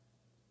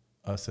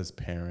us as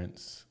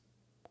parents,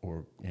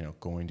 or,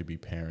 going to be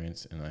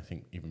parents, and I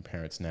think even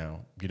parents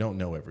now, you don't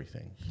know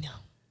everything. No.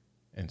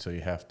 And so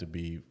you have to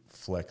be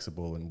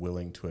flexible and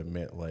willing to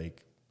admit,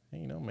 like, hey,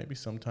 maybe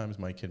sometimes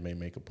my kid may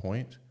make a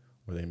point,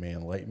 or they may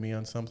enlighten me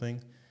on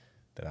something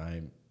that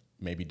I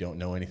maybe don't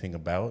know anything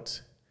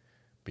about,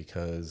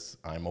 because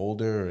I'm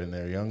older and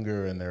they're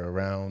younger and they're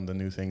around the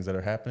new things that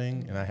are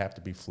happening, and I have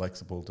to be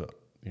flexible to,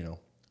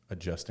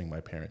 adjusting my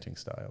parenting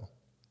style,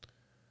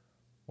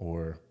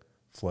 or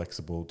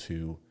flexible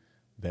to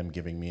them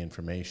giving me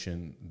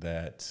information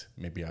that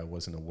maybe I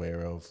wasn't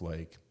aware of,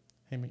 like,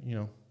 hey,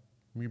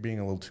 you're being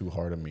a little too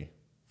hard on me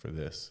for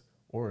this.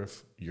 Or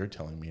if you're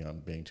telling me I'm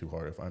being too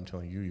hard, if I'm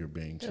telling you you're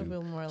being too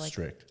more like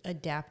strict.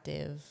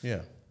 Adaptive.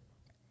 Yeah.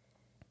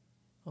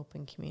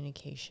 Open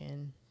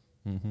communication.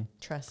 Mm-hmm.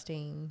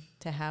 Trusting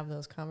to have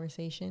those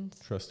conversations.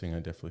 Trusting, I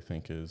definitely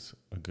think, is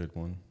a good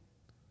one.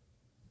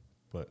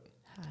 But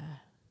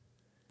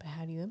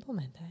how do you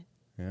implement that?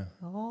 yeah.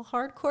 All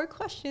hardcore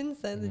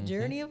questions and the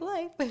journey of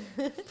life.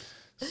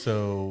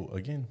 So,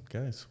 again,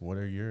 guys, what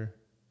are your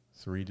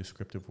 3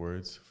 descriptive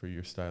words for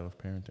your style of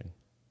parenting?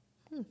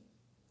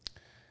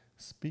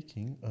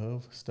 Speaking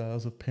of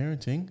styles of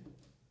parenting,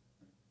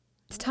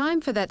 It's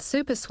time for that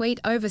super sweet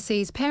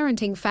overseas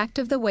parenting fact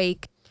of the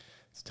week.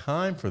 it's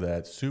time for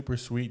that super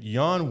sweet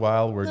yawn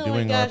while we're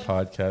doing our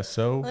podcast.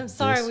 So I'm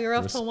sorry, we were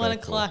up till 1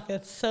 disrespectful. o'clock.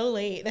 That's so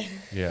late.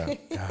 Yeah.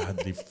 God,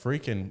 the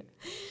freaking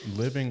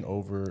living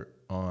over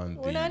on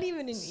We're not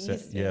even in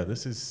Eastern. Yeah,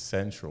 this is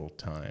Central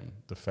Time.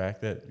 The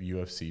fact that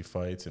UFC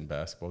fights and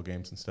basketball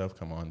games and stuff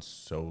come on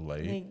so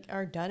late. They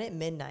are done at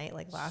midnight.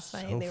 Like last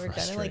night, So they were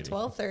done at like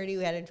frustrating. 12:30.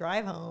 We had to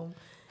drive home.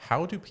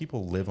 How do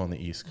people live on the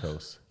East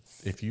Coast?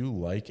 If you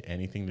like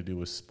anything to do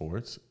with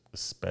sports,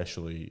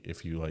 especially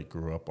if you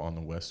grew up on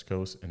the West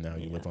Coast and now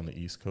you live on the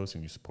East Coast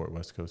and you support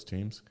West Coast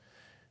teams,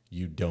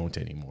 you don't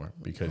anymore,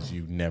 because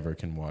you never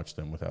can watch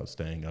them without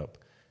staying up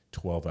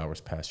 12 hours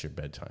past your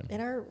bedtime.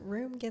 And our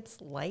room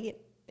gets light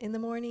in the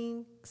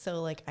morning,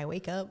 so I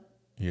wake up.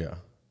 Yeah,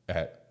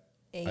 at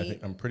 8.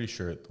 I'm pretty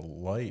sure the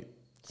light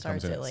Starts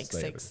comes in at like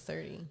later.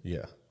 6:30.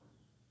 Yeah.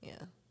 Yeah.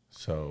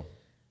 So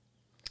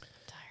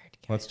Tired.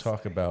 Guys. let's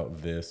talk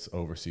about this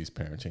overseas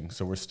parenting.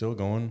 So we're still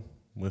going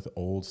with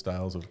old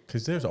styles of,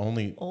 because there's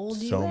only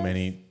so US?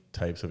 many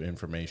types of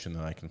information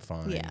that I can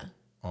find Yeah.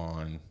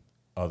 on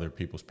other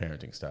people's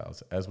parenting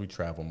styles. As we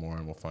travel more,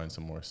 and we'll find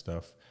some more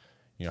stuff,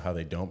 how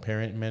they don't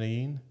parent in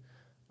Medellin.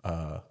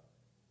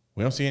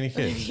 We don't see any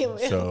kids. Yeah,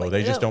 we're So like,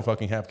 they just no. don't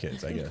fucking have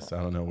kids, I guess.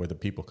 I don't know where the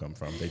people come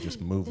from. They just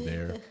moved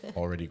there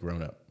already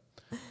grown up.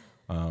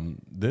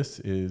 This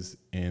is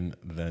in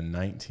the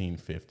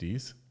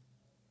 1950s.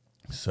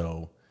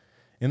 So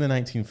in the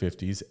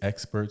 1950s,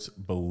 experts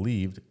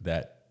believed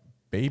that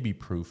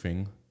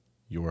baby-proofing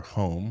your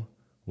home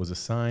was a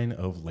sign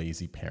of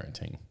lazy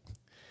parenting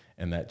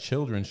and that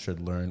children should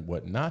learn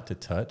what not to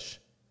touch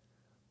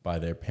by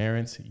their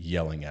parents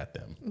yelling at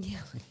them. Yeah.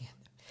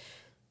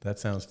 That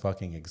sounds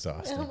fucking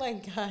exhausting. Oh my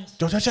gosh.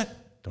 Don't touch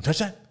that. Don't touch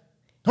that.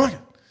 Oh my God.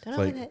 Don't It's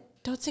open like, it.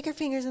 Don't stick your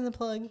fingers in the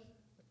plug.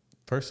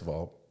 first of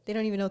all, They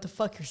don't even know what the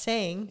fuck you're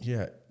saying.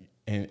 yeah,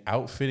 and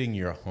outfitting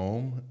your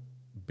home,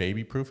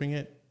 baby-proofing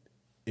it,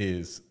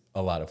 is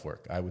a lot of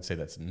work. I would say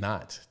that's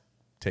not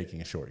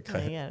taking a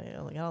shortcut. Yeah,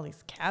 like all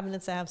these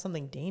cabinets that have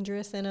something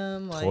dangerous in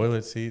them. Like,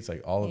 Toilet seats,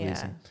 like all of these.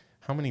 Yeah.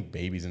 How many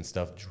babies and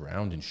stuff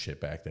drowned in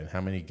shit back then? How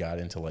many got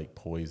into like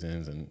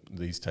poisons and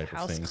these type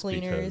House of things?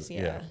 cleaners, because,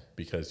 yeah.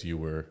 because you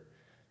were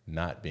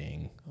not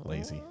being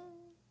lazy.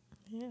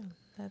 yeah,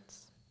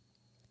 that's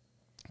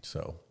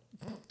So,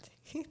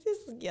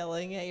 just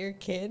yelling at your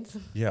kids.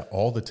 yeah,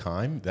 all the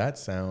time. That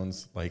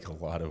sounds like a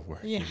lot of work.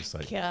 Yeah, You're just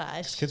like,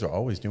 gosh. kids are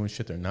always doing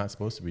shit they're not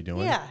supposed to be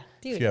doing. Yeah,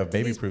 dude. If you have do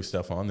these- baby-proof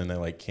stuff on, then they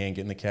like can't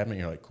get in the cabinet.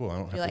 You're like, cool, I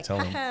don't have You're to like, tell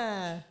them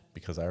haha.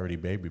 because I already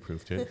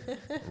baby-proofed it.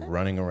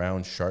 Running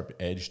around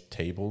sharp-edged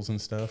tables and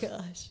stuff.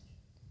 Gosh.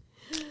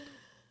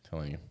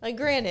 Telling you. Like,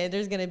 granted,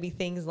 there's gonna be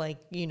things like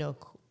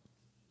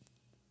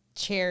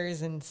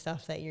chairs and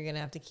stuff that you're gonna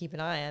have to keep an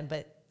eye on,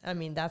 but I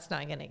mean that's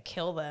not gonna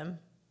kill them.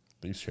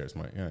 These chairs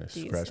might, I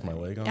These scratched my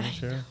leg on I this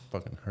chair.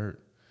 Fucking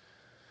hurt.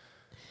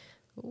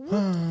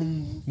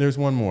 There's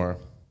one more.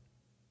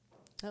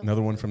 Oh.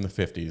 Another one from the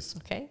 50s.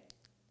 Okay.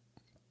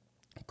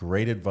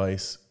 Great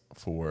advice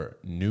for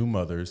new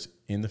mothers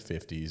in the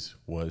 50s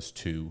was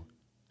to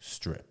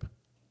strip.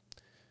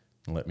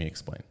 Let me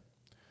explain.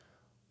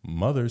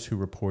 Mothers who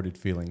reported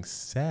feeling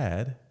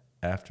sad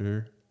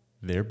after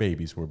their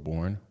babies were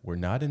born were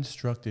not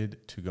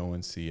instructed to go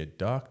and see a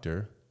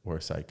doctor or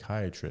a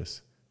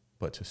psychiatrist,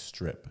 but to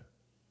strip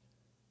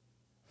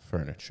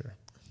furniture.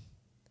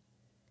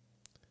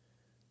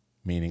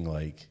 Meaning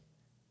like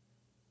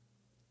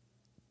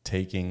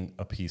taking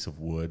a piece of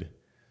wood,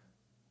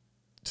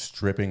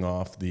 stripping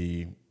off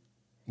the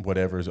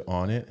whatever's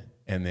on it,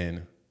 and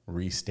then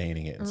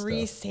restaining it and stuff.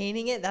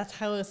 Restaining it, that's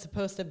how it's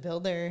supposed to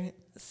build their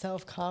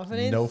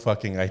self-confidence. No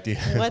fucking idea.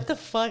 What the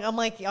fuck? I'm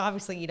like,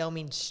 obviously you don't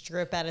mean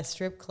strip at a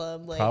strip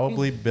club. Like,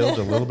 Probably build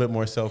a little bit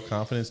more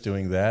self-confidence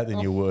doing that than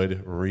you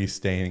would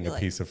restaining a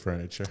Like- piece of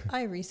furniture.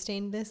 I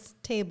restained this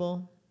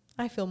table.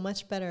 I feel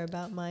much better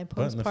about my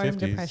But in the postpartum 50s,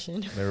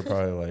 depression. they were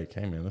probably like,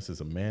 hey man, this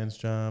is a man's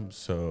job,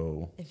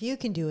 so If you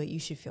can do it, you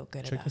should feel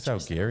good check about this out,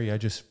 yourself. Gary. I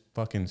just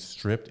fucking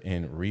stripped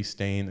and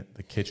restained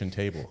the kitchen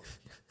table.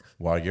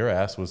 While your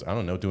ass was, I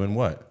don't know, doing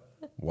what?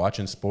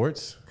 Watching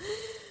sports?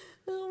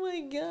 Oh my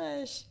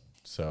gosh.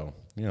 So,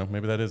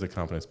 maybe that is a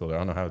confidence builder. I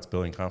don't know how it's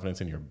building confidence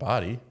in your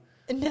body,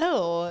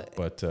 No,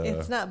 but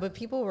it's not. But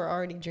people were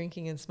already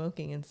drinking and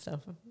smoking and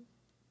stuff,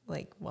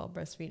 like while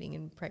breastfeeding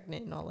and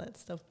pregnant and all that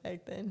stuff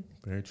back then.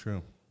 very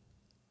true.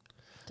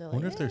 They're I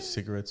wonder like, if their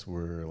cigarettes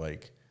were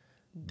like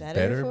better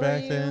better for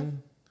back you?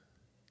 then.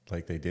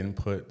 Like they didn't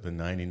put the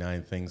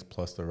 99 things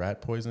plus the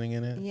rat poisoning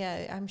in it.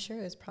 Yeah, I'm sure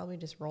it was probably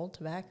just rolled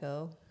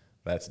tobacco.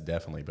 That's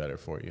definitely better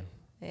for you.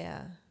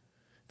 Yeah.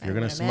 If you're I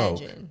going would to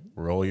smoke, imagine.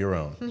 roll your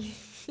own.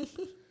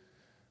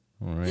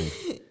 All right.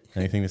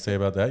 Anything to say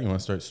about that? You want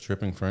to start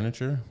stripping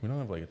furniture? We don't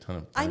have like a ton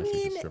of I furniture to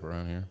mean, strip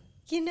around here.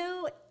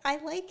 I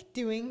like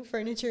doing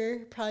furniture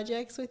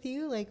projects with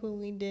you, like when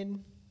we did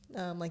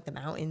like the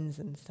mountains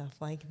and stuff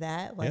like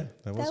that. Like,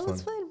 Yeah, that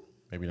was fun.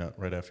 Maybe not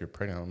right after you're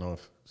pregnant. I don't know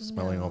if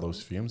smelling all No.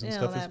 those fumes and No,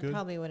 stuff is that good.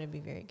 probably wouldn't be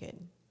very good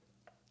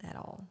at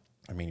all.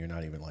 I mean, you're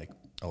not even like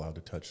allowed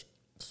to touch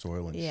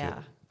soil and Yeah.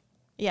 shit.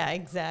 Yeah,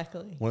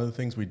 exactly. One of the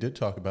things we did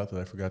talk about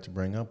that I forgot to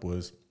bring up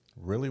was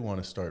really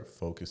want to start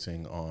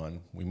focusing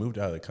on, we moved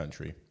out of the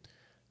country.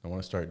 I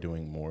want to start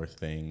doing more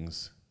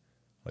things.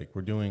 Like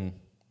we're doing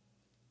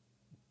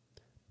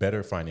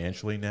better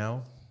financially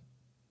now,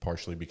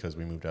 partially because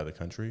we moved out of the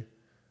country,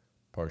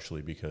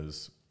 partially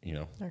because,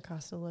 Our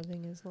cost of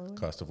living is lower.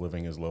 cost of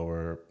living is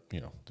lower,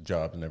 the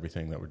jobs and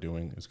everything that we're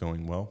doing is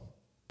going well.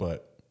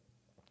 But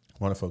I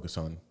want to focus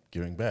on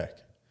giving back.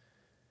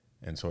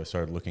 And so I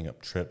started looking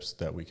up trips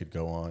that we could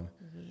go on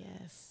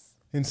Yes.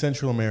 in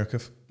Central America,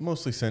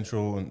 mostly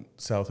Central and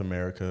South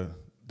America,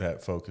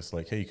 that focus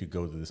like, hey, you could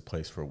go to this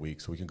place for a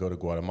week. So we can go to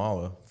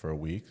Guatemala for a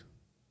week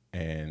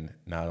and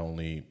not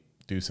only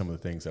do some of the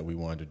things that we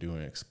wanted to do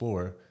and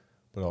explore,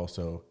 but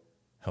also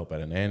help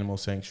at an animal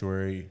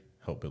sanctuary,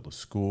 help build a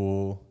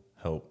school,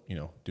 help,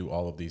 do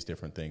all of these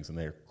different things. And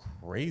they're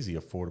crazy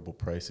affordable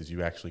prices.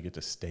 You actually get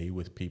to stay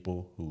with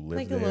people who live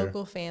Like there. a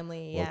local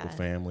family, yeah. Local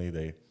family.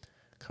 They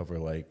cover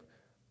like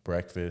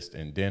breakfast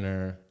and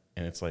dinner,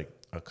 and it's like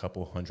a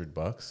couple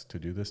 $100 to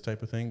do this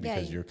type of thing Yeah,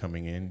 because you're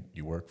coming in,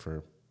 you work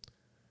for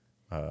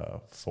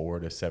 4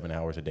 to 7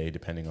 hours a day,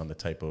 depending on the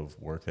type of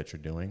work that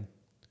you're doing,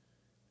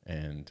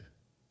 and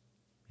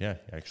yeah,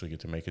 you actually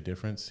get to make a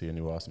difference, see a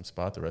new awesome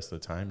spot. The rest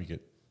of the time, you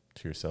get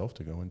to yourself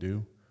to go and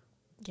do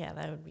Yeah,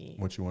 that would be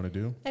what you want to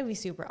do. that'd be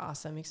super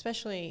awesome.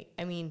 Especially,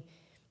 I mean,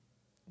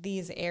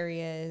 these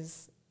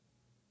areas,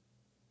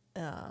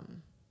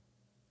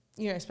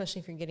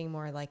 especially if you're getting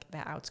more like the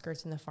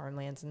outskirts and the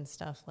farmlands and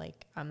stuff.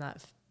 Like,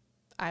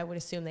 I would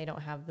assume they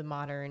don't have the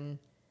modern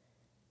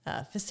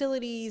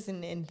facilities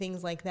and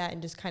things like that,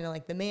 and just kind of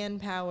like the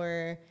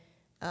manpower.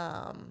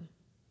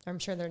 I'm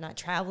sure they're not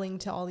traveling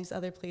to all these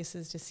other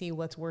places to see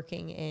what's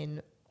working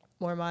in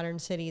more modern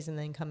cities and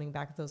then coming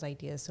back with those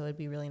ideas. So it'd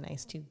be really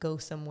nice to go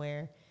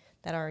somewhere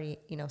that already,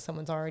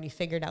 someone's already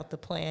figured out the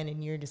plan,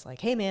 and you're just like,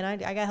 hey man,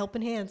 I got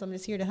helping hands. I'm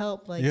just here to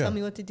help. Like, Yeah. tell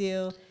me what to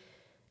do.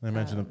 I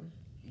imagine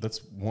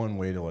that's one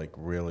way to like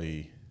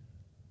really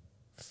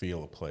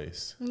feel a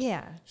place.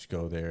 Yeah. Just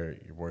go there.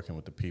 You're working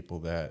with the people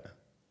that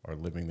are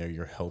living there.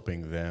 You're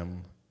helping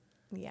them.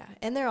 Yeah.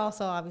 And they're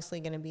also obviously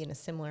going to be in a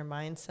similar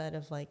mindset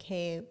of like,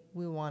 hey,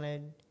 we want to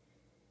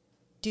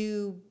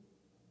do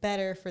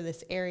better for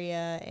this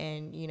area.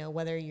 And,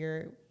 whether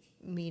you're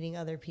meeting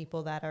other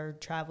people that are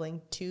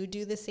traveling to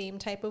do the same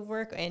type of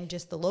work and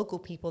just the local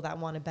people that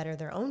want to better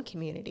their own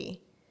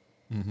community.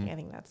 Mm-hmm. I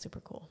think that's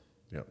super cool.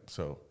 Yep.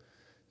 So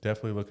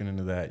definitely looking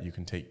into that. You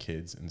can take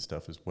kids and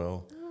stuff as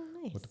well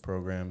Nice. with the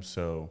program.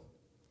 So,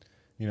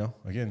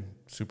 again,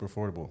 super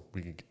affordable.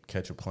 We could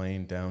catch a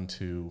plane down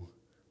to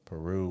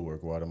Peru or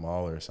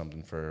Guatemala or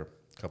something for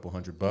a couple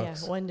 $100. Yeah,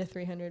 $100 to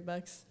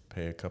 $300.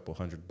 Pay a couple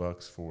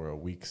 $100 for a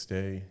week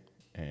stay,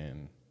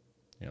 and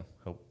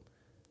help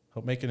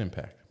make an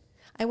impact.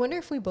 I wonder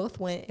if we both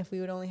went, if we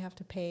would only have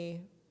to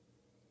pay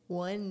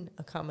one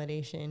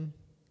accommodation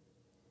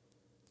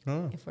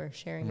Oh, if we're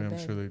sharing I mean, a I'm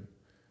bed. sure they.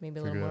 Maybe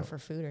a figure little it more out. for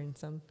food or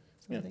something.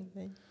 But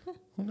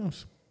Who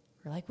knows?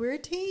 we're like, we're a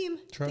team.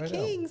 Try the it out.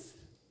 Kings.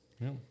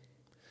 Yeah.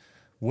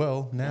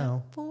 Well,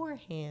 now 4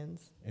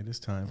 hands. it is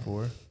time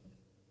for.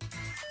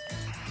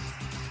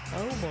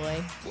 Oh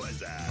boy.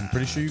 I'm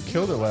pretty sure you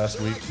killed it last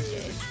week.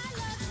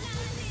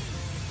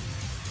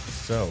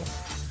 So,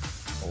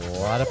 a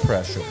lot of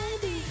pressure.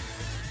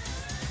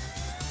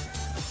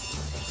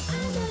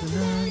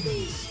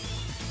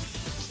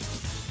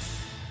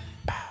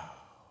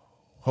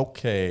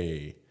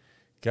 Okay,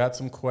 got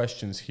some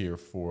questions here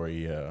for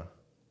you.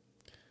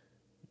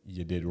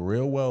 You did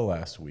real well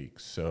last week,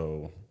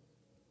 so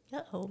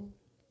Uh-oh.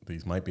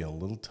 these might be a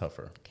little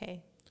tougher.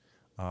 Okay.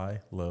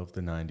 I love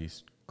the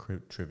 90s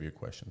trivia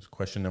questions.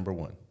 Question number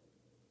 1.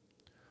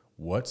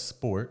 What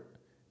sport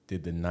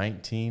did the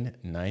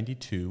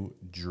 1992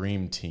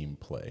 Dream Team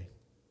play?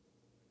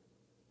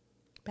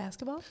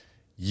 Basketball?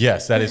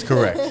 Yes, that is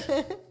correct.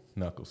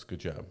 Knuckles, good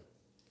job.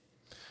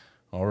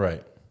 All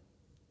right.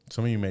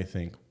 Some of you may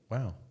think,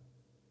 wow,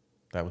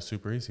 that was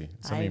super easy.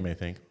 Some of you may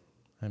think,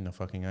 I have no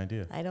fucking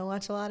idea. I don't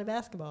watch a lot of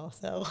basketball,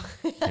 so.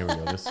 Here we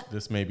go.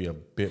 This may be a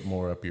bit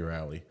more up your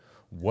alley.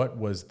 What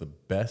was the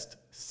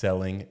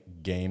best-selling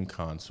game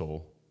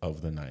console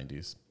of the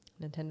 90s?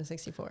 Nintendo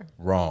 64.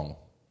 Wrong.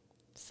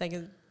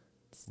 Sega.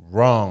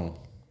 Wrong.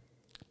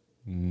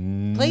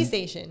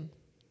 PlayStation.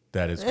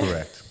 That is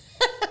correct.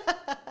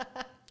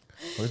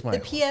 Where's my The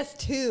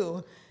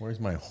PS2. Where's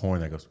my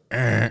horn that goes?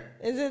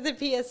 Is it the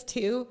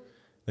PS2?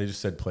 They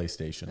just said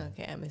PlayStation.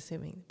 Okay, I'm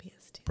assuming the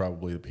PS2.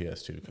 Probably the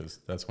PS2 because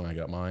that's when I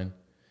got mine,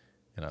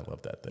 and I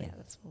love that thing. Yeah,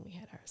 that's when we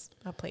had ours.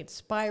 I played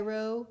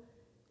Spyro,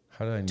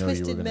 How did I know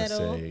Twisted you were going to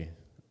Metal. say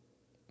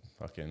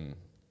fucking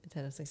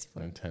Nintendo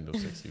 64. Nintendo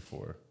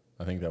 64?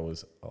 I think that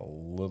was a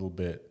little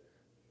bit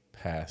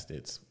past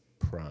its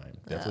prime.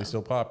 Definitely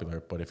still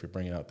popular, but if you're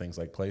bringing out things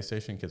like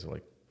PlayStation, kids are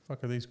like,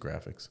 fuck are these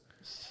graphics?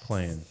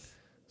 Playing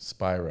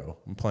Spyro.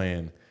 I'm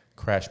playing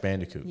Crash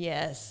Bandicoot.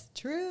 Yes,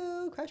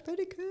 true. Crash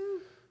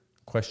Bandicoot.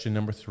 Question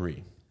number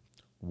 3.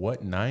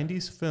 What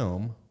 90s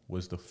film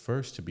was the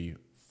first to be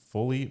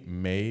fully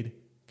made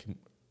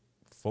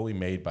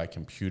by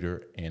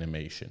computer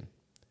animation?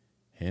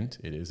 Hint,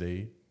 it is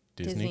a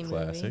Disney Disney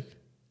classic. movie.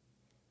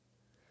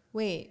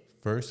 Wait,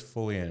 First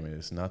fully animated.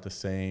 It's not the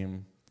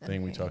same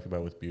thing we Okay. talked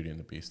about with Beauty and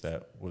the Beast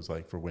that was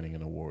like for winning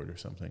an award or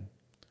something.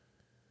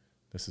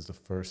 This is the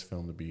first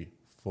film to be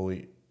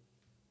fully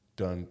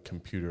done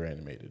computer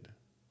animated.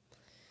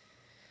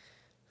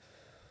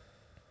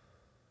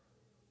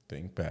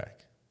 Think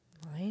back.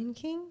 Lion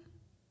King?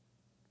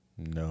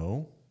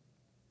 No,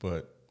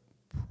 but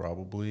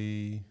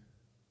probably.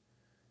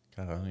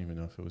 God, I don't even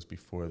know if it was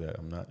before that.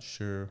 I'm not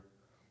sure.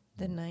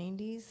 The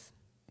 90s?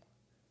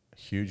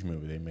 Huge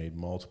movie. They made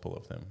multiple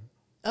of them.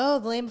 Oh,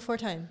 The Land Before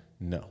Time.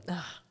 No.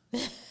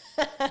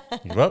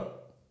 Give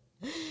up?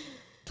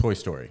 Toy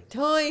Story.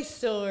 Toy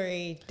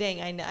Story.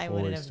 Dang, I Toy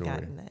wouldn't have Story.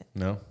 gotten that.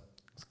 No?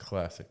 It's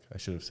classic. I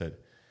should have said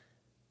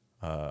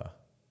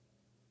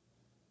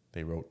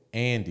they wrote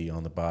Andy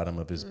on the bottom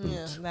of his boot.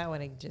 Yeah, that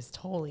would have just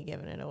totally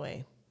given it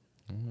away.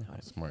 How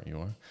smart you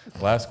are.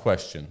 Last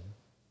question.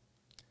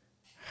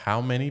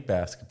 How many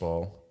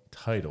basketball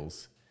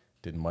titles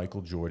did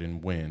Michael Jordan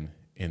win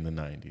in the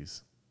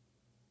 90s?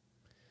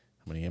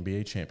 How many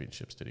NBA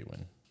championships did he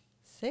win?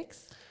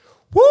 6?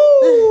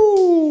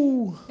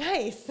 Woo!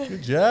 Nice.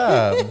 Good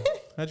job.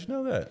 How'd you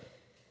know that?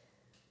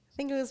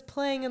 think it was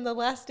playing in The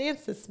Last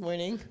Dance this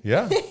morning.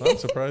 Yeah, I'm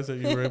surprised that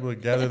you were able to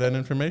gather that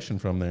information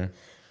from there.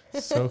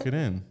 Soak it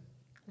in.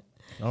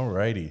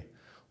 Alrighty.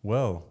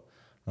 Well,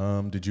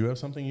 did you have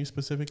something you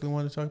specifically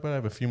wanted to talk about? I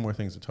have a few more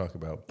things to talk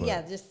about. But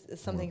Yeah, just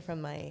something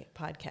from my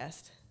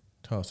podcast.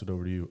 toss it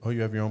over to you. Oh,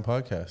 you have your own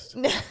podcast.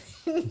 No,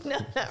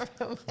 not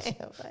from my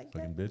own podcast.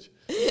 Fucking bitch.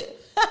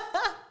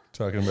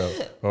 Talking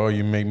about, oh,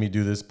 you make me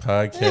do this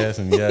podcast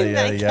and yada,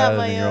 I yada, got yada.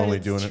 my And you're own, only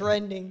it's doing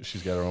trending. it.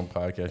 She's got her own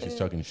podcast. She's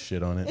talking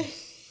shit on it.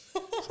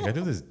 It's like, I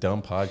do this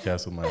dumb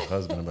podcast with my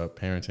husband about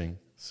parenting.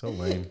 So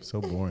lame. So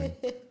boring.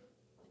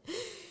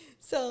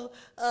 So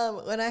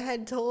when I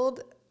had told,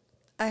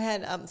 so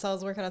I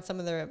was working on some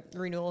of the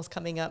renewals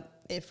coming up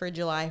for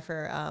July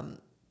for,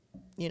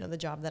 the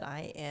job that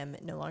I am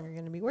no longer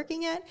going to be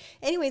working at.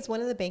 Anyways,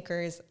 one of the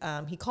bankers,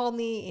 he called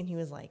me and he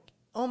was like,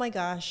 oh my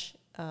gosh,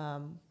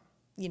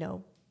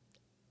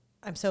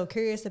 I'm so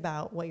curious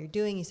about what you're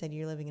doing. You said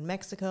you're living in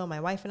Mexico. My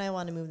wife and I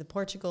want to move to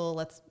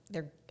Portugal.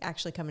 They're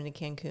actually coming to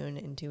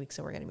Cancun in 2 weeks,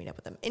 so we're going to meet up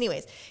with them.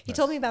 Anyways, he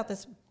told me about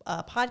this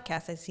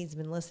podcast that he's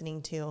been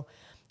listening to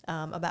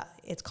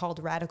it's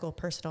called Radical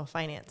Personal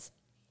Finance.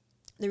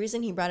 The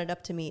reason he brought it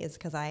up to me is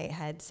because I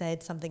had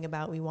said something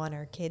about we want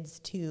our kids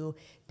to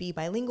be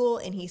bilingual,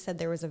 and he said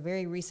there was a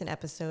very recent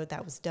episode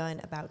that was done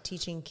about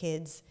teaching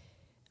kids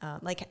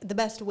like the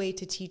best way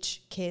to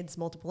teach kids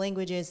multiple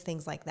languages,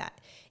 things like that.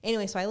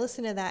 Anyway, so I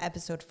listened to that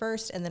episode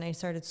first, and then I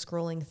started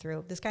scrolling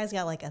through. This guy's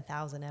got like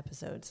 1,000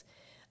 episodes.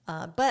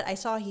 But I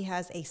saw he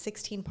has a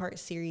 16-part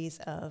series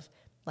of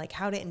like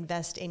how to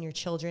invest in your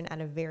children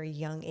at a very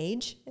young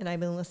age. And I've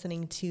been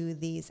listening to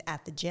these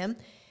at the gym.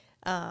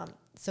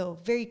 So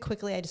very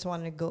quickly, I just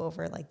wanted to go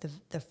over like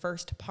the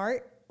first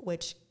part,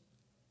 which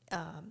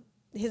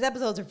his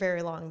episodes are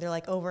very long. They're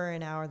like over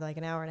an hour, like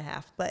an hour and a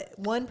half. But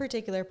one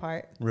particular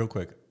part. Real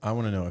quick, I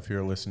want to know if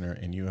you're a listener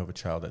and you have a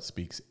child that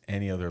speaks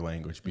any other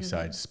language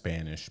besides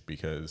Spanish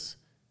because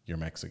you're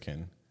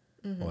Mexican,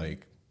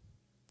 like,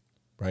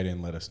 write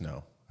in, let us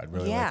know. I'd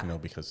really like to know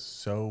because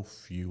so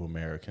few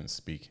Americans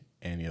speak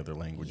any other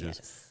languages.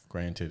 Yes.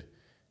 Granted,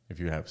 if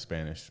you have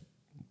Spanish,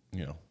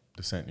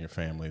 descent in your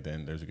family,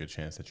 then there's a good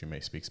chance that you may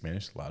speak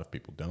Spanish. A lot of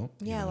people don't.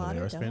 Yeah, a lot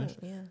of don't.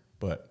 Yeah.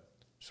 But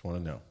just want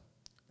to know.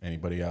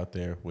 Anybody out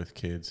there with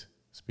kids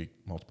speak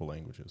multiple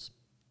languages?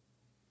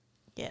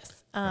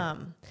 Yes.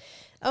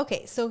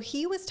 Okay, so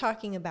he was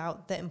talking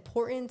about the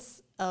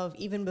importance of,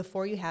 even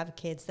before you have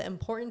kids, the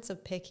importance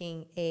of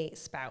picking a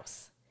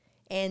spouse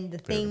and the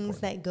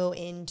things that go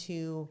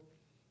into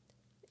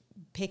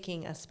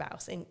picking a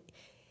spouse. And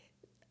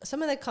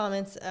some of the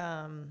comments,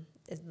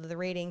 the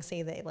ratings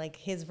say that like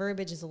his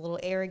verbiage is a little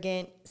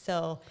arrogant.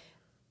 So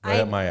Right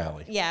up my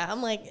alley. Yeah,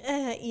 I'm like,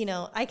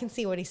 I can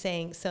see what he's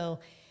saying. So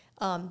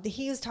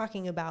he was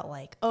talking about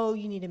like, oh,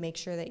 you need to make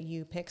sure that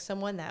you pick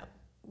someone that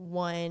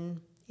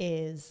one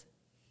is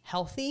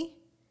healthy.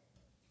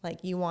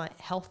 Like you want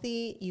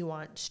healthy, you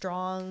want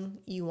strong,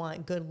 you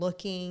want good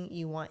looking,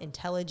 you want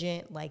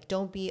intelligent. Like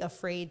don't be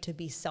afraid to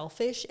be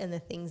selfish in the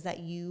things that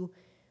you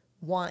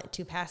want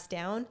to pass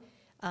down.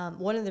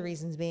 One of the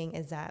reasons being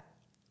is that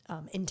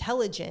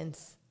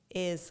intelligence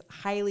is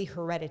highly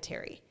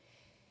hereditary.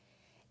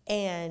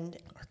 And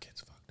Our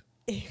kid's fucked.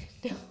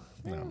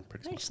 No,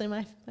 pretty smart. actually,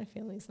 my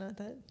family's not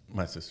that.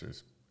 My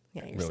sister's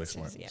Yeah, your really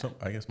sisters, smart. yeah. So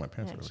I guess my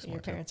parents are really Actually,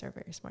 smart your parents are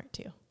very smart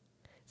too.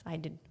 So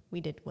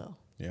we did well.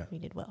 Yeah. We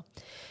did well.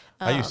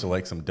 I used to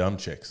like some dumb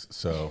chicks,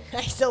 so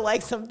I still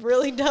like some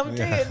really dumb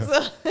dudes.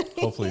 So.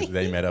 hopefully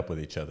they met up with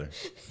each other.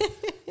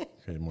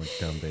 Created more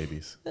dumb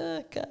babies.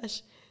 Oh,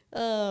 gosh.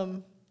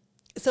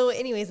 So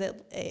anyways,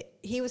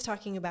 he was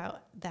talking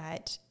about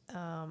that,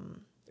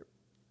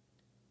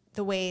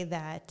 the way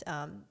that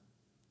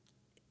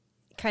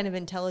kind of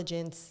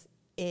intelligence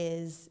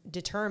is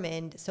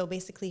determined. So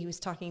basically he was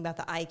talking about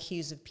the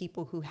IQs of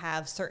people who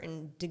have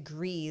certain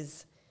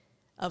degrees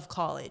of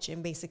college.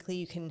 And basically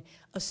you can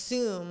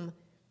assume,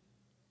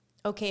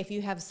 okay, if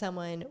you have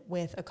someone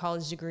with a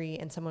college degree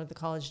and someone with a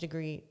college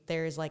degree,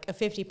 there's like a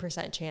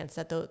 50% chance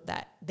that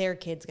that their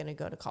kid's going to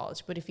go to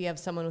college. But if you have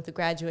someone with a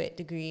graduate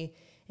degree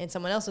and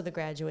someone else with a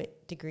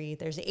graduate degree,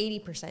 there's an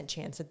 80%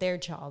 chance that their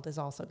child is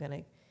also going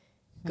to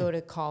go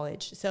to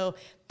college. So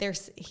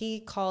he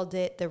called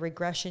it the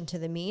regression to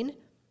the mean,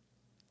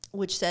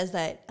 which says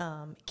that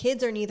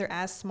kids are neither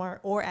as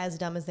smart or as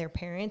dumb as their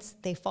parents.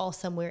 They fall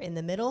somewhere in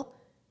the middle,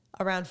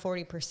 around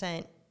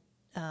 40%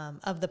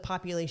 of the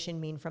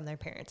population mean from their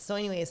parents. So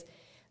anyways,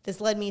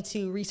 this led me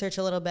to research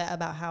a little bit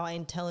about how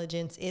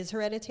intelligence is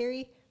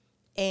hereditary,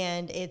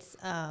 and it's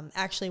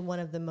actually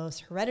one of the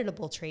most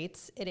hereditable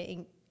traits.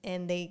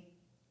 And they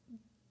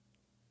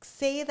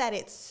say that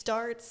it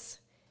starts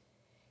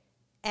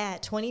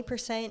at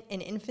 20%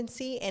 in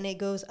infancy, and it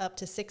goes up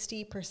to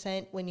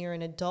 60% when you're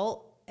an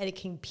adult, and it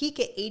can peak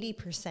at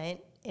 80%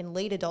 in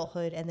late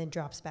adulthood and then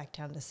drops back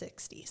down to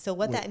 60. So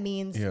what that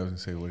means... Yeah, I was going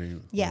to say, what do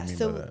you Yeah, mean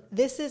so by that?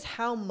 this is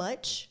how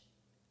much,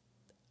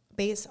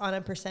 based on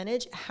a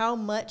percentage, how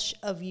much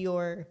of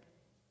your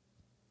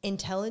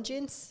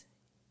intelligence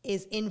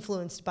is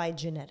influenced by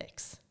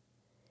genetics.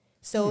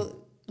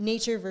 So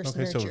Nature versus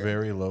Okay, nurture. so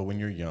very low when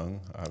you're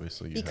young,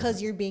 obviously.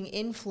 Because you're being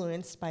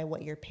influenced by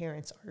what your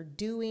parents are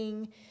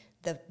doing,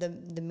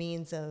 the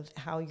means of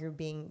how you're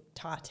being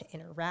taught to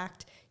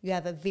interact. You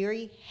have a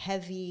very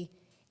heavy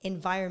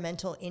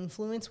environmental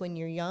influence when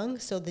you're young,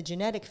 so the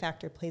genetic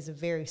factor plays a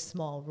very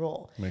small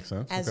role. Makes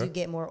sense. As you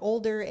get more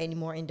older and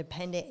more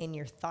independent in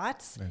your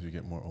thoughts. As you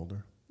get more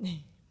older.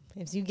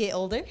 As you get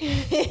older,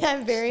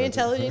 I'm very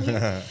intelligent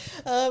here.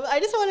 I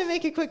just want to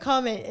make a quick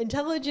comment.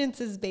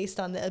 Intelligence is based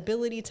on the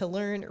ability to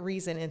learn,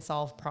 reason, and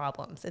solve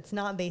problems. It's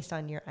not based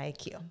on your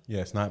IQ.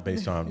 Yeah, it's not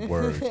based on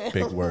words,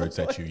 big words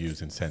that you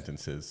use in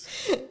sentences.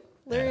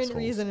 Learn, Assholes.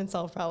 reason, and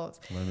solve problems.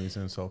 Learn,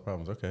 reason, and solve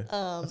problems. Okay,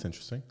 that's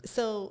interesting.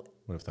 So,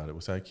 Would have thought it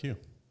was IQ.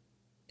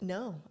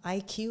 no,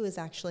 IQ is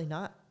actually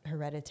not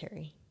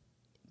hereditary,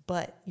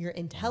 but your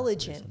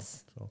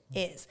intelligence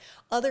is.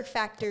 Other I'm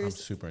factors.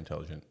 super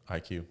intelligent.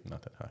 IQ,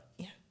 not that high.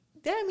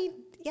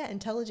 Yeah.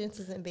 Intelligence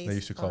isn't based. They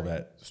used to call on-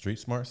 that street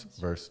smarts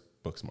versus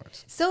book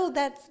smarts. So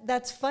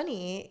that's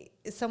funny.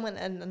 Someone,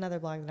 another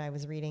blog that I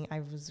was reading, I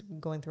was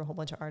going through a whole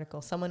bunch of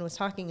articles. Someone was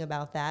talking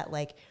about that,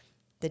 like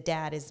the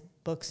dad is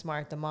book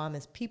smart, the mom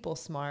is people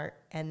smart,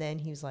 and then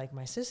he was like,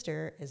 my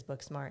sister is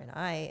book smart, and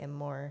I am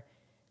more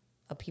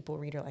a people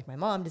reader like my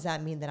mom. Does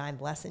that mean that I'm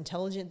less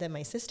intelligent than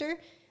my sister?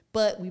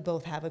 But we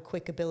both have a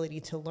quick ability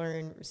to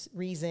learn,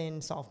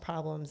 reason, solve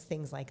problems,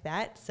 things like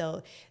that.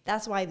 So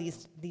that's why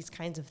these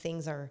kinds of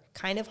things are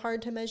kind of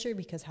hard to measure,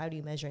 because how do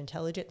you measure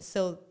intelligence?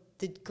 So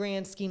the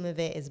grand scheme of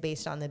it is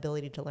based on the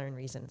ability to learn,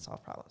 reason, and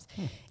solve problems.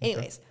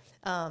 Anyways,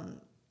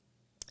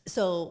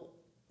 so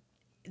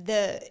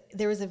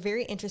there was a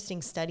very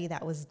interesting study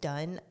that was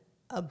done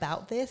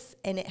about this,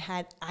 and it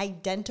had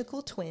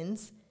identical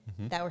twins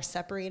that were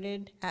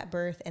separated at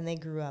birth, and they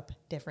grew up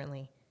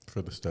differently.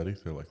 For the study,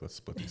 they're like, let's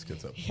split these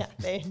kids up. Yeah,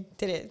 they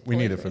did it. We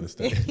need it for the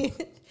study.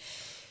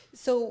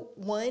 So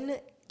one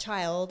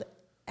child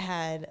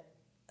had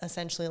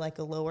essentially like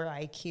a lower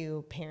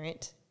IQ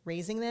parent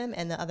raising them,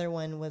 and the other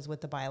one was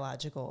with the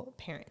biological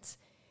parents.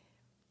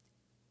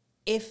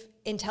 If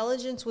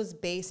intelligence was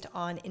based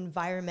on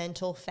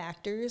environmental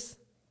factors,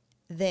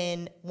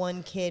 then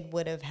one kid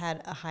would have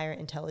had a higher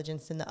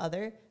intelligence than the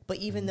other. But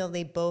even though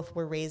they both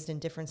were raised in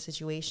different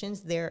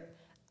situations, their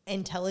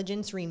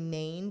intelligence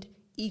remained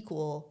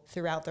equal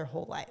throughout their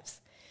whole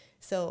lives.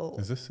 So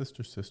Is this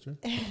sister?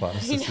 The plot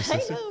of sister?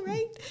 I know,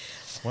 right?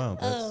 Wow,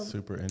 that's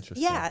super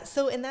interesting. Yeah.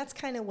 So, and that's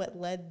kind of what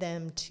led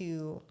them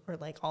to, or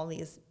like all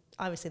these,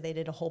 obviously they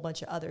did a whole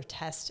bunch of other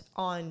tests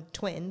on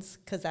twins,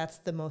 because that's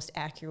the most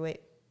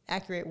accurate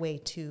way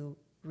to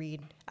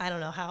read. I don't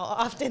know how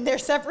often they're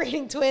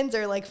separating twins,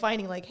 or like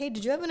finding like, hey,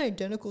 did you have an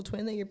identical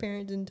twin that your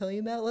parent didn't tell you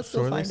about? Let's So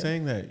go are find they them.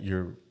 saying that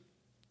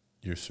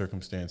your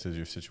circumstances,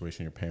 your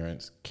situation, your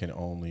parents can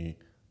only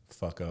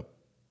fuck up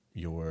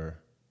your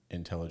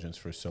intelligence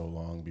for so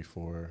long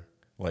before,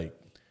 like,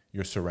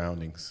 your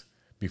surroundings,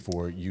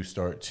 before you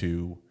start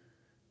to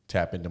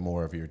tap into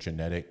more of your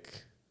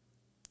genetic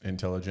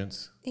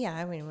intelligence? Yeah,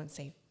 I wouldn't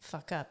say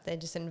fuck up. They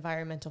just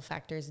environmental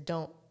factors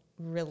don't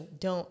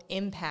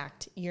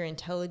impact your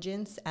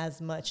intelligence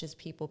as much as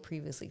people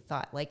previously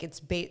thought. Like it's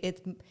 60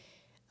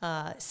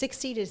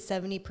 to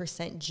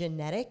 70%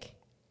 genetic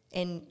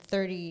and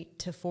 30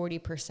 to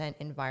 40%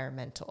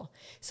 environmental.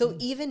 So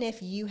even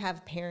if you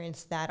have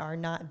parents that are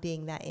not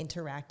being that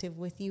interactive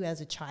with you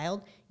as a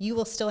child, you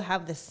will still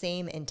have the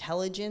same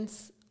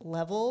intelligence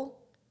level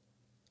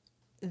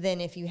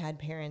than if you had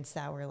parents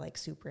that were like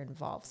super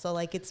involved. So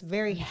like it's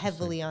very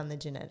heavily on the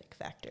genetic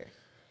factor.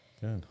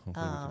 Good.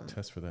 Hopefully we can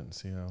test for that and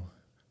see how.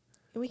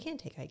 We can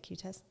take IQ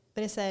tests,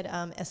 but it said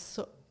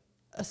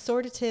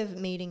assortative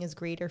mating is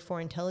greater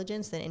for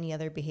intelligence than any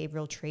other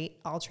behavioral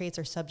trait. All traits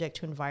are subject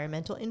to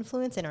environmental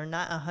influence and are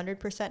not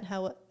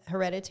 100%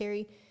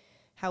 hereditary.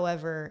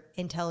 However,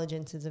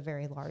 intelligence is a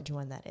very large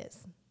one that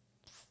is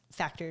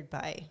factored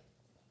by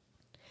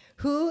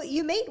who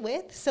you mate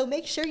with. So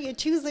make sure you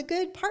choose a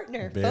good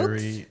partner,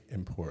 folks. Very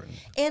important.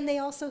 And they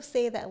also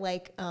say that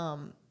like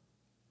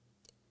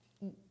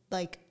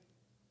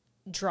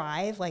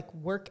drive, like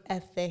work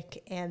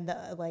ethic, and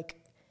the like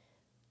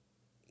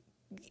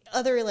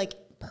other like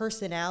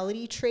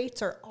personality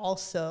traits are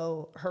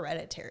also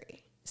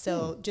hereditary.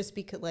 So just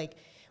because like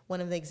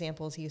one of the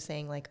examples he was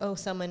saying like, oh,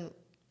 someone,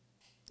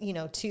 you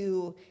know,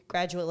 2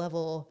 graduate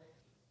level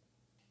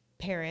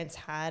parents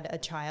had a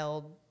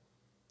child,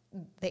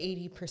 the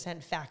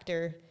 80%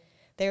 factor.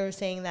 They were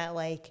saying that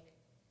like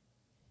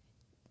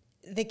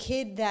the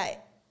kid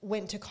that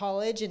went to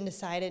college and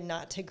decided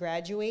not to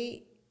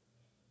graduate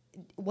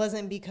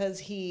wasn't because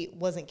he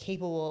wasn't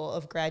capable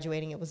of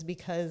graduating. It was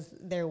because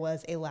there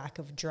was a lack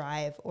of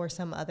drive or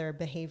some other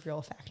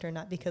behavioral factor,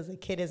 not because the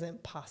kid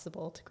isn't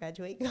possible to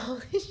graduate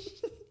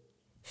college.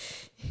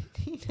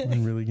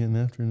 I'm really getting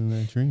after it in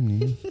that dream,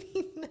 Nina.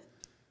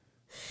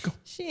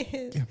 She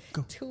is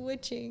go.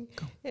 twitching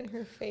in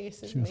her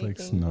face. She was like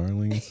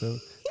snarling and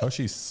stuff. How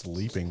she's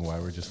sleeping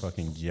while we're just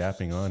fucking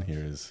yapping on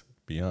here is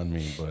beyond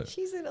me, but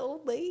She's an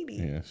old lady.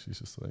 yeah, she's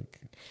just like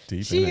deep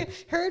in She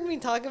it. heard me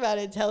talk about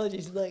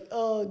intelligence. She's like,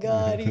 oh,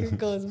 God, here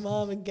goes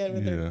mom again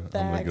with Yeah, her I'm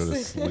gonna facts. go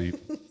to sleep.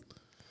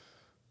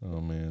 Oh,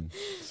 man.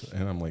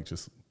 And I'm like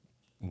just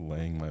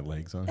laying my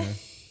legs on here.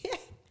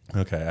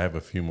 Okay, I have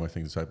a few more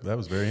things to type. That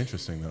was very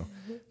interesting, though.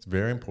 It's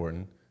very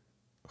important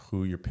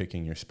who you're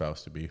picking your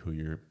spouse to be, who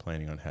you're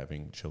planning on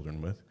having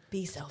children with.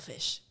 Be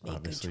selfish. Make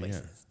Obviously, good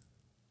choices.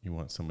 You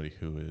want somebody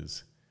who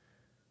is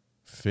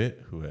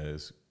fit, who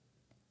has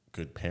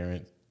good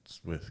parents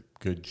with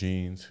good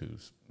genes,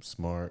 who's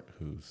smart,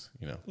 who's,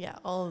 Yeah,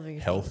 all of your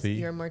healthy. things.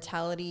 Your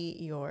mortality,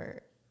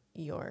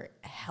 your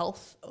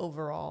health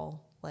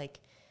overall. Like,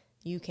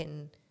 you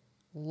can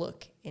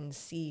look and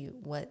see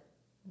what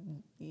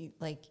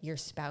your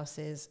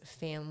spouse's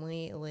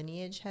family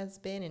lineage has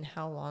been and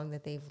how long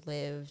that they've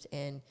lived,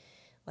 and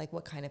like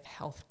what kind of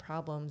health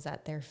problems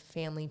that their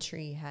family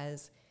tree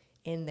has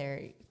in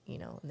their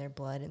in their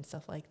blood and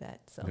stuff like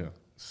that. So yeah,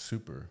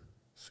 super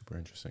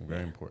interesting,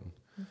 very important.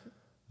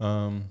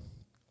 When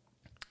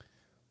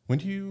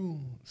do you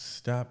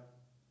stop?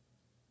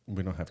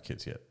 We don't have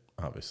kids yet,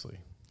 obviously.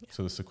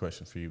 So this is a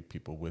question for you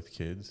people with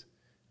kids,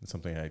 and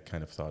something I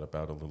kind of thought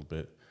about a little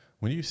bit.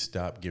 When do you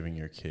stop giving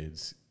your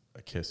kids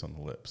a kiss on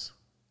the lips?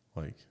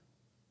 Like,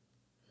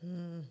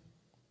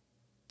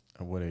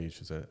 at what age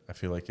is that? I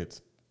feel like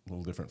it's a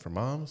little different for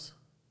moms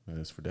than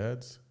it is for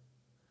dads.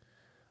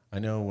 I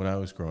know when I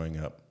was growing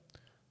up,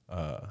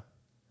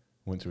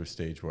 went through a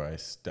stage where I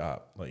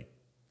stopped, like,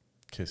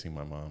 kissing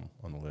my mom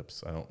on the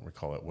lips. I don't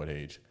recall at what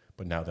age.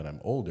 But now that I'm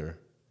older,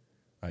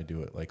 I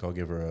do it. Like, I'll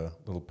give her a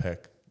little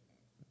peck.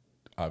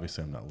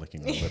 Obviously, I'm not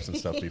licking my lips and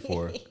stuff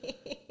before.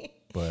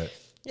 But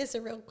just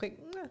a real quick.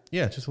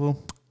 yeah, just a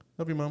little,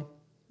 love you, Mom.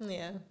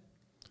 Yeah.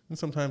 And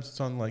sometimes it's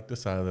on, like, the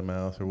side of the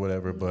mouth or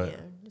whatever. But yeah,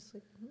 just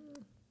like.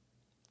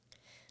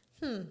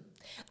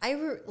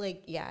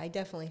 I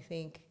definitely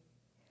think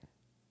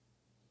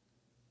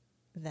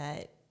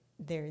that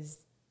there's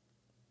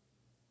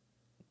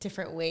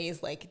different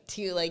ways, like,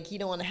 to, like, you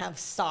don't want to have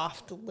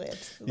soft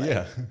lips. Like,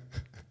 yeah.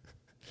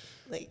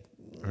 Like,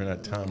 We're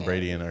not Tom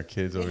Brady and our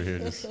kids over here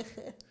just.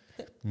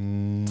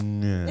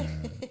 Yeah.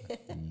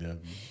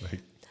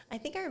 Like, I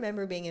think I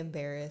remember being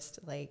embarrassed,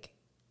 like,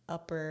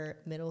 upper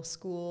middle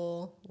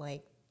school,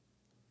 like,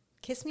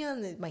 kiss me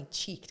on my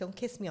cheek. Don't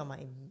kiss me on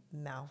my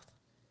mouth.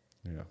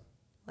 yeah.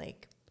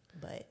 Like,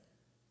 but.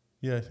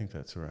 Yeah, I think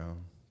that's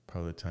around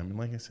probably the time. And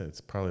like I said,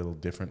 it's probably a little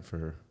different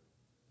for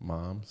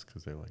moms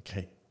because they're like,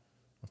 hey,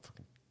 I'll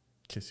fucking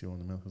kiss you on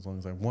the mouth as long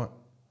as I want.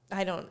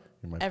 I don't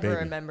You're my ever baby.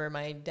 remember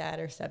my dad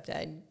or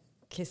stepdad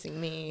kissing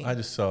me I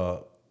just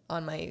saw,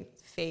 on my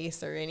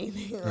face or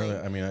anything. Really?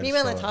 Like, I mean, I maybe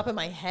just on the saw- top of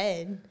my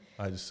head.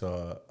 I just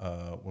saw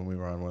when we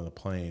were on one of the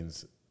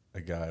planes,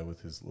 a guy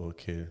with his little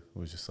kid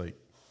who was just like,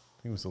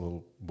 I think it was a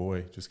little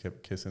boy, just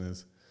kept kissing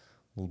his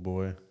little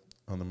boy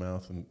on the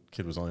mouth. And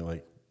kid was only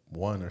like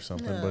 1 or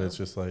something, but No. it's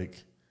just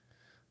like,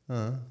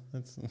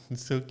 it's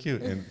so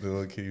cute. And the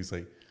little kid, he was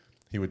like,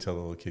 he would tell the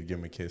little kid, give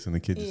him a kiss, and the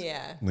kid just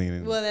Yeah. lean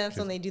in. Well, that's kiss.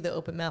 when they do the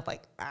open mouth,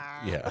 like,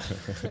 Yeah.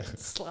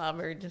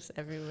 slobber just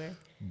everywhere.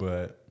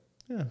 But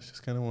yeah, I was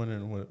just kind of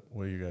wondering what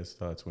are your guys'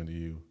 thoughts? When do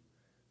you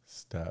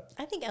stop?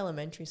 I think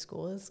elementary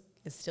school is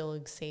still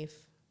a safe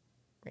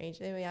range.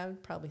 I mean, I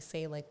would probably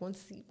say, like,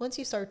 once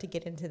you start to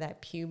get into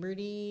that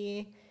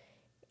puberty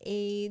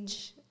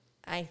age,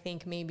 I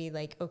think maybe,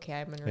 like, okay,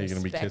 I'm gonna. Are you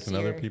gonna be kissing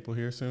other people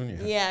here soon?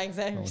 Yeah,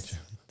 exactly.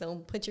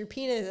 Don't put your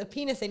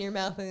penis in your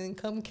mouth and then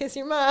come kiss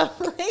your mom.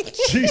 Like,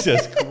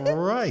 Jesus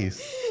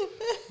Christ!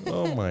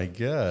 Oh my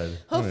God!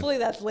 hopefully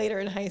that's later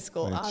in high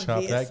school. I'm gonna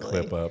Obviously, chop that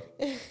clip up.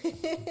 You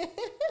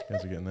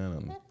guys are getting that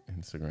on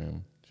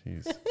Instagram.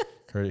 Jeez,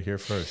 heard it here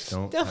first.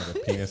 Don't have a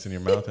penis in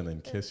your mouth and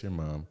then kiss your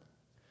mom.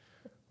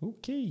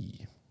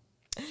 Okay.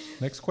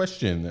 Next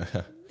question.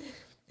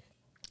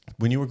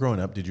 When you were growing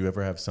up, did you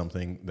ever have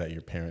something that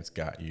your parents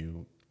got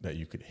you that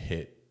you could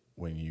hit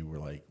when you were,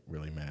 like,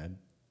 really mad?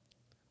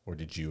 Or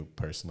did you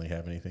personally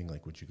have anything?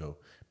 Like, would you go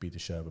beat the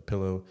shit out of a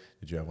pillow?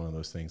 Did you have one of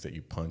those things that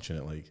you punch and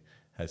it, like,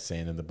 has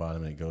sand in the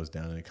bottom and it goes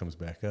down and it comes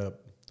back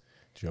up?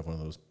 Did you have one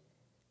of those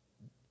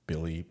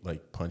Billy,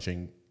 like,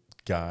 punching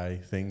guy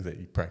things that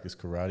you practice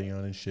karate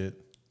on and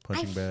shit?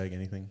 Punching bag,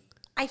 anything?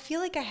 I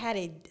feel like I had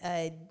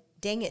a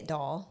dang it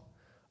doll.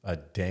 A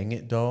dang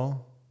it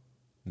doll?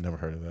 Never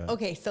heard of that.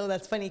 Okay, so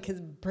that's funny because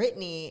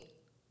Brittany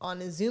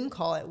on a Zoom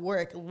call at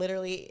work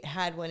literally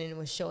had one and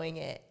was showing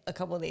it a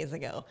couple of days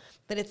ago.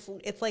 But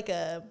it's like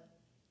a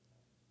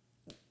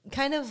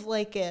kind of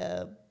like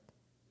a,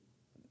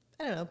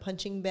 I don't know,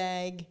 punching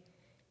bag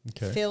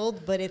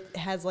filled, but it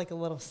has like a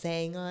little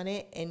saying on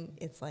it, and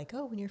it's like,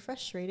 oh, when you're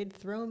frustrated,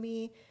 throw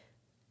me,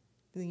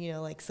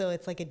 like, so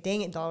it's like a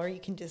dang it doll where you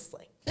can just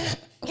like,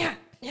 yeah.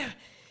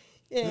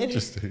 And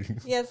Interesting.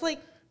 yeah, it's like.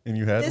 And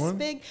you had This one?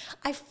 big.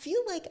 I feel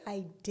like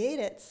I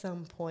did at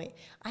some point.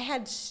 I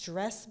had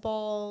stress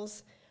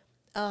balls.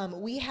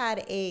 We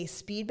had a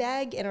speed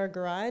bag in our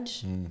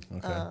garage.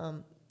 Okay.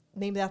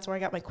 Maybe that's where I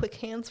got my quick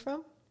hands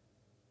from.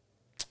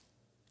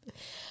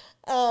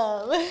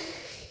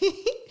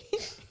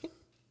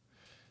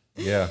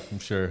 Yeah, I'm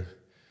sure.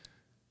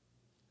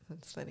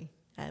 That's funny.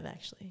 I've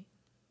actually.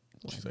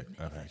 She's like,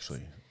 I've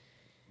actually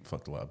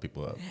fucked a lot of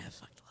people up. I have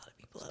fucked a lot of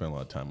people Spent a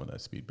lot of time on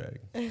that speed bag.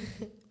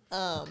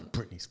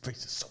 Britney's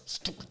face is so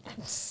stupid.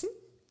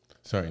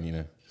 Sorry,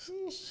 Nina.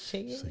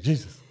 Shane. It's like,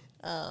 Jesus.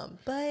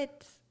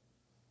 But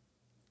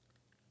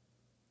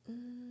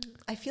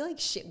I feel like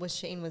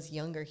Shane was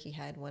younger, he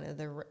had one of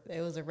the,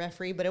 it was a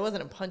referee, but it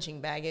wasn't a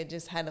punching bag. It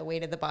just had the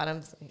weight at the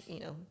bottom. So, you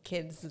know,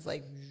 kids is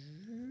like.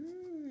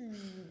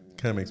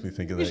 Kind of makes me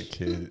think of that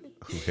kid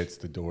who hits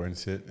the door and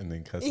shit and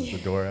then cusses the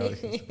door out.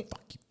 He's like,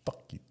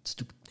 fuck you,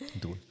 stupid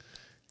door.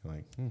 You're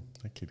like,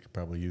 that kid could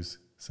probably use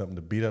something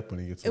to beat up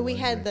when he gets. We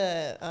had angry.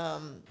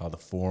 the the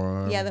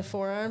forearm. Yeah, the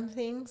forearm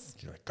things.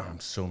 You're like, I'm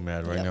so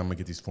mad right now. I'm gonna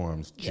get these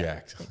forearms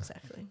jacked.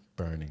 Exactly.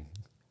 Burning.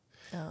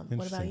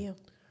 What about you?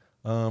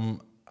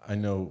 I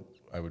know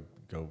I would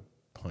go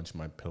punch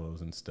my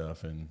pillows and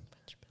stuff, and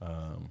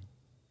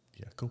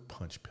go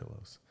punch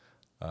pillows.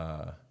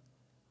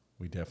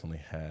 We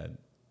definitely had.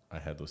 I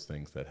had those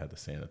things that had the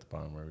sand at the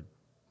bottom where I would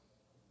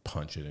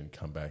punch it and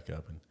come back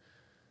up, and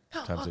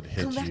sometimes it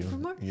hit come back you. for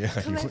more? Yeah,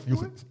 Come back for you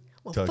more? would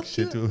Well, talk fuck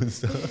shit you to him and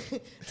stuff.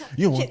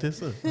 You don't want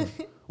this?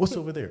 What's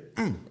over there?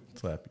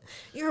 Slap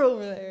you. You're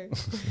over there.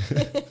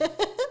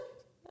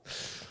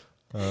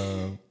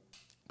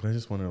 But I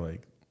just wonder,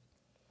 like,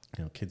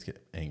 you know, kids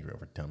get angry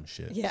over dumb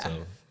shit. Yeah.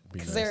 So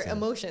Because their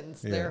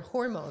emotions, their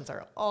hormones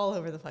are all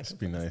over the fucking It'd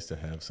be nice to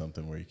have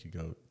something where you could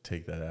go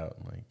take that out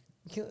and like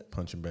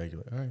punch and bag.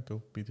 You're like, all right,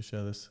 go beat the shit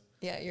out of this.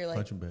 Yeah, you're like,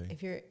 punch and bag.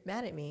 if you're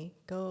mad at me,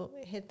 go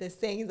hit this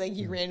thing. Like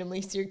you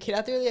randomly see your kid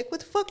out there, you're like, what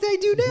the fuck did I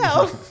do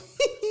now?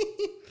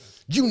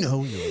 You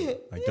know, you're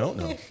like, I don't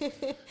know.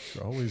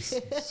 You're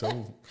always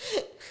so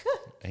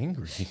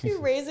angry. You're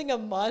raising a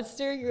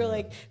monster. You're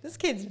like, this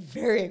kid's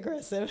very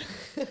aggressive.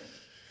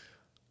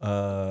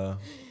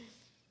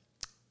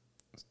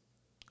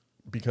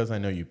 Because I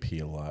know you pee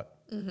a lot,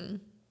 Mm-hmm.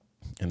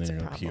 and then you're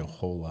gonna pee a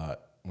whole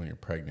lot when you're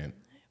pregnant.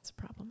 It's a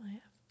problem I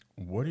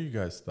have. What are you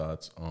guys'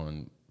 thoughts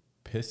on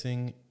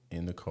pissing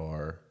in the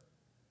car?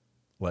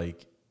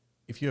 Like,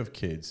 if you have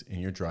kids and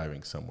you're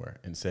driving somewhere,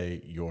 and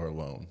say you're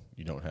alone,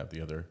 you don't have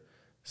the other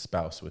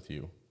spouse with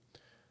you,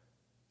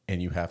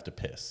 and you have to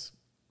piss,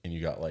 and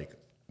you got like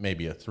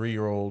maybe a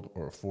 3-year-old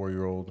or a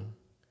 4-year-old,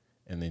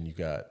 and then you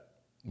got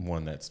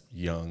one that's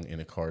young in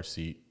a car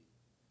seat.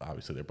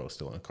 Obviously, they're both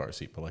still in a car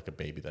seat, but like a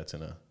baby that's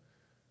in an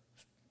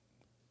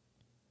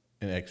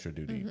extra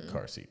duty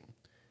car seat,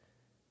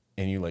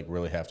 and you like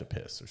really have to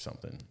piss or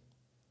something.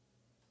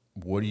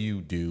 What do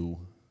you do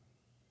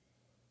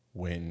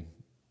when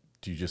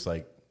do you just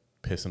like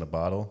piss in a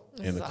bottle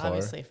in the car?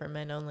 Obviously for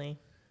men only.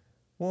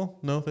 Well,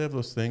 no, they have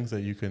those things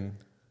that you can.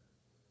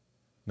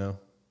 No,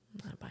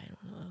 I'm not buying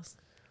one of those.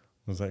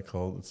 what's that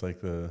called? It's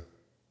like the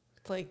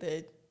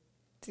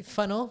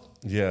funnel.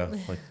 Yeah,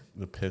 like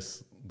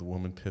the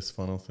woman piss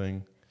funnel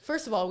thing.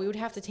 First of all, we would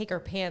have to take our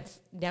pants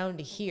down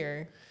to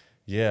here.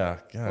 Yeah,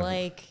 God.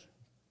 Like,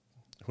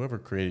 whoever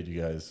created you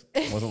guys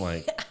wasn't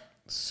like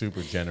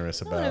super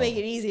generous I about. want to make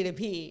it easy to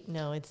pee.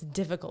 No, it's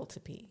difficult to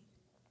pee.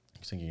 I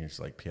was thinking you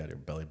just like pee out your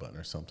belly button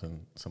or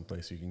something,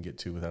 someplace you can get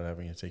to without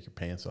having to take your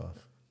pants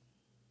off.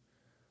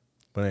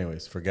 But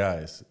anyways, for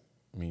guys,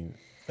 I mean,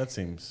 that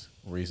seems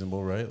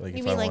reasonable, right? Like You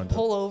if mean I like wanted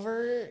pull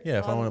over? Yeah,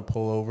 if I want to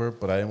pull over,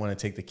 but I didn't want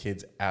to take the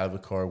kids out of the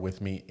car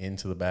with me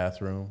into the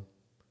bathroom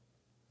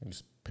and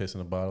just piss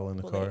in a bottle in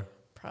the Well, car. they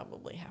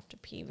probably have to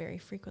pee very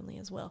frequently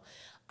as well.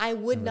 I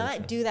would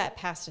not do that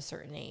past a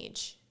certain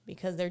age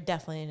because they're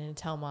definitely going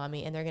to tell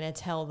mommy, and they're going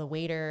to tell the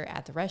waiter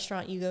at the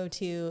restaurant you go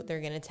to. They're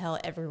going to tell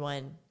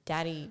everyone,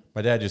 Daddy.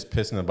 My dad just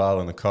pissed in the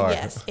bottle in the car.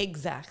 Yes,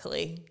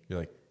 exactly. You're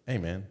like, hey,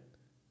 man.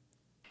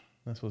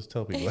 I'm not supposed to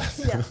tell people that.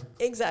 Yeah,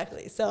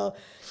 exactly. So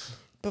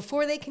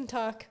before they can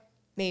talk,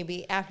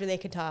 maybe. After they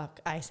can talk,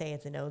 I say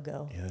it's a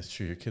no-go. Yeah, that's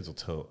true. Your kids will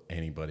tell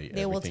anybody.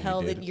 They will everything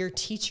tell you did your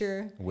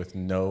teacher. with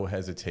no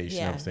hesitation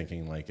Yeah. of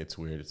thinking like it's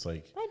weird. It's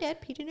like, My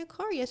dad peed in a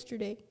car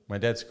yesterday. my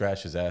dad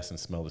scratched his ass and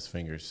smelled his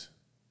fingers.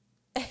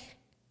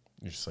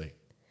 You're just like,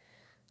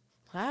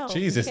 Wow.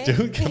 Jesus, okay.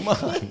 dude, come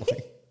on.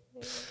 Like,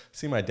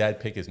 see my dad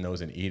pick his nose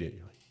and eat it.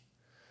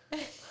 You're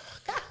like,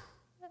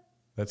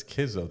 that's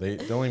kids, though. They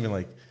don't even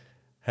like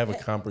have a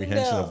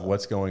comprehension of No.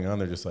 what's going on.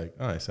 They're just like,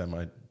 oh, I said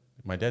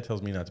my dad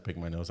tells me not to pick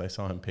my nose. I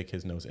saw him pick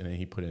his nose and then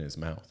he put it in his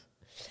mouth.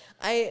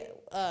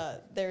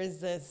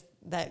 There's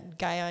that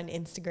guy on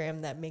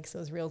Instagram that makes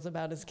those reels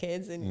about his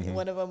kids, and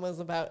one of them was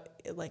about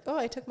like, oh,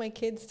 I took my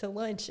kids to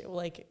lunch.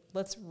 Like,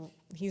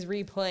 he's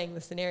replaying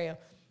the scenario,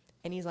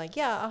 and he's like,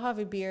 yeah, I'll have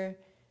a beer,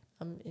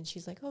 and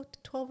she's like, oh,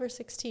 12 or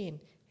 16,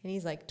 and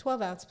he's like,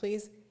 12 ounce,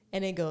 please,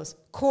 and it goes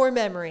core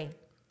memory.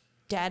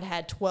 Dad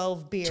had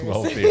 12 beers.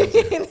 12 beers.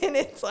 And then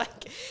it's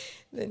like,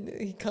 then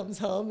he comes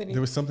home and There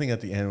was something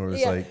at the end where it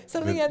was Yeah, like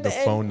something the at the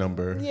phone end.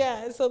 number.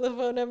 Yeah, so the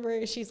phone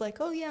number, she's like,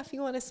 oh, yeah, if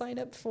you want to sign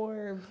up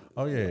for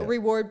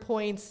reward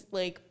points,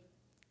 like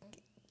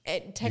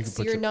text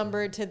put your your-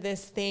 number to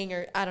this thing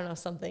or I don't know,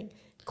 something.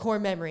 Core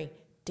memory.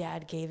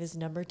 Dad gave his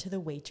number to the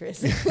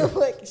waitress.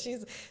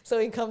 So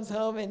he comes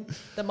home and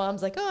the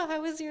mom's like, oh,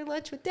 how was your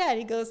lunch with Dad?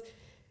 He goes,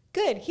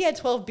 good. He had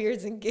 12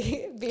 beers and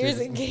gave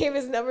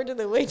his number to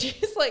the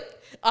waitress. Like,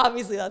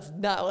 obviously that's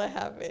not what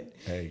happened.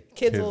 Hey,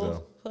 Kids kids will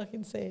though.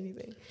 fucking say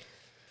anything.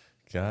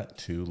 Got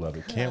to love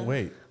it. Can't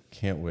wait.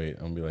 Can't wait.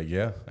 I'm gonna be like,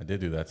 yeah, I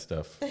did do that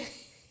stuff.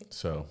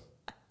 So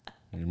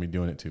you're gonna be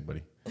doing it too,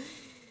 buddy.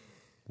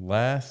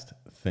 Last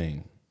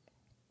thing.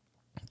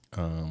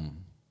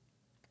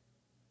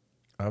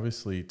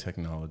 Obviously,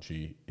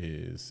 technology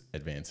is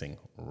advancing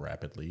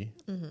rapidly,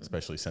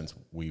 especially since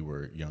we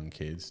were young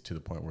kids to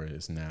the point where it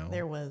is now.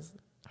 There was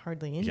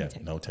hardly any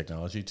technology. No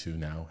technology to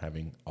now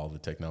having all the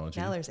technology.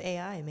 Now there's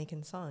AI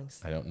making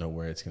songs. I don't know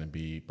where it's going to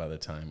be by the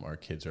time our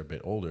kids are a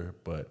bit older,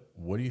 but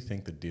what do you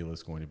think the deal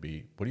is going to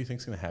be? What do you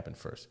think is going to happen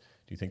first?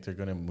 Do you think they're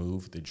going to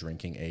move the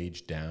drinking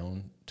age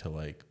down to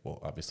like, well,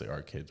 obviously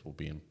our kids will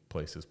be in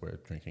places where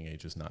drinking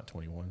age is not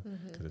 21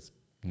 because it's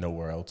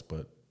nowhere else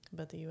but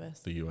the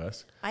U.S. the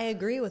U.S. I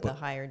agree with the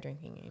higher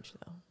drinking age,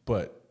 though.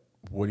 But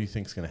what do you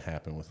think is going to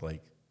happen with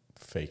like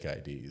fake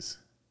IDs?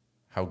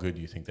 How good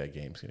do you think that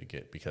game's going to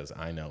get? Because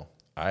I know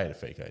I had a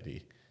fake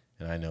ID,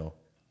 and I know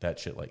that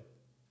shit like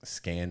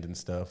scanned and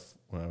stuff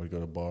when I would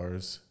go to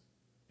bars,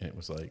 and it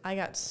was like I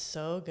got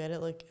so good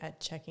at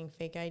checking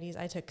fake IDs.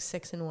 I took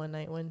 6 in one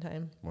night one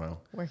time. wow.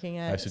 Working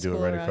at I used to do it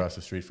School right Rock. across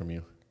the street from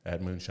you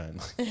at Moonshine.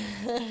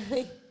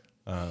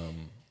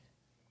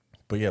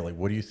 But yeah, like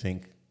what do you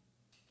think?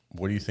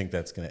 What do you think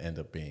that's going to end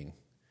up being?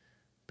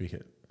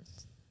 Because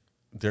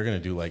they're going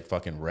to do like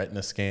fucking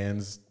retina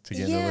scans to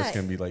get into it. It's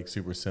going to be like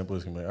super simple.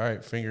 It's going to be like, all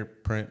right,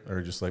 fingerprint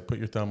or just like put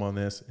your thumb on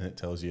this and it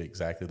tells you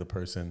exactly the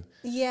person.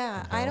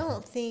 Yeah, I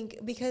don't think,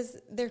 because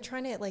they're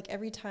trying to like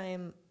every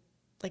time,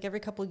 like every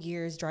couple of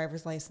years,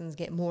 driver's license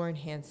get more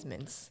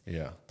enhancements.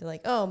 Yeah. They're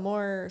like, oh,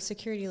 more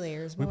security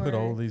layers. We more, put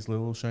all these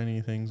little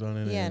shiny things on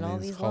it. yeah, and all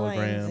these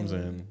holograms lines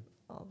and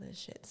all this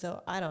shit.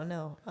 So I don't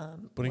know.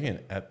 But again,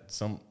 at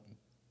some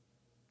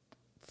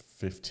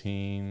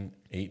 15,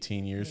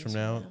 18 years from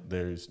now,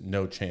 there's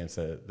no chance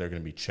that they're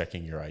going to be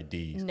checking your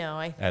ID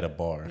at a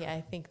bar. Yeah, I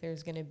think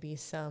there's going to be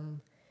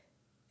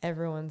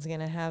everyone's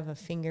going to have a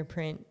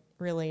fingerprint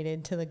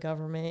related to the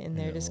government, and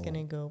they're just going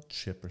to go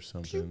chip or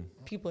something.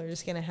 People are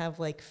just going to have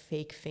like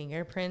fake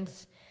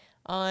fingerprints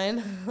on,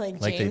 like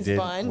Like James they did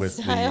Bond with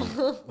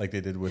style. like they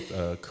did with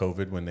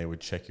COVID when they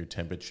would check your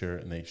temperature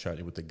and they shot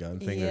you with the gun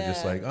thing. They're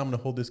just Yeah. like, I'm going to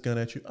hold this gun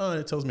at you. Oh, and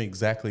it tells me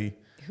exactly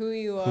who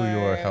you who you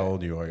are, how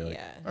old you are. You're like,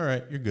 Yeah. all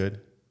right, you're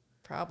good.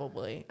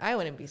 Probably. I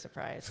wouldn't be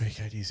surprised. Fake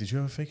IDs. Did you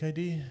have a fake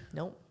ID?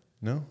 Nope.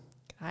 No?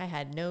 I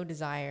had no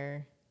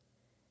desire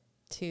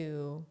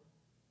to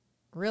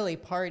really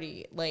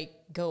party, like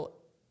go.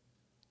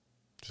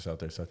 Just out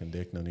there sucking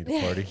dick, no need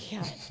to party.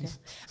 Yeah. No.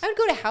 I would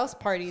go to house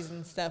parties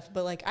and stuff,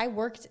 but like I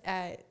worked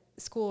at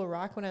School of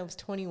Rock when I was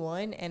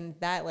 21, and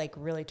that like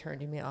really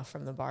turned me off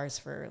from the bars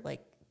for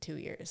like 2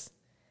 years.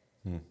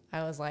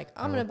 I was like,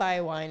 I'm going to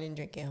buy wine and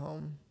drink it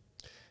home.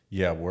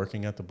 Yeah,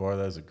 working at the bar,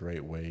 that is a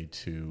great way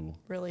to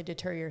Really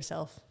deter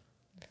yourself.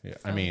 Yeah,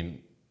 I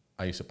mean,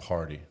 I used to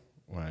party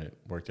when I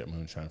worked at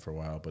Moonshine for a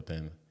while, but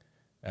then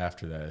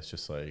after that, it's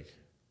just like,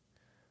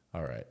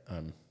 all right,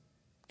 I'm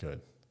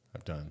good.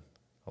 I've done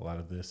a lot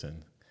of this,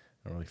 and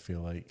I don't really feel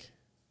like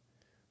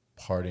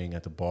partying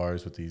at the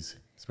bars with these,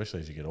 especially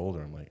as you get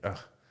older. I'm like,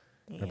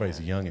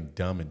 everybody's young and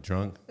dumb and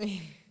drunk.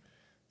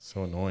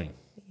 So annoying.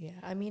 Yeah,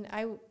 I mean,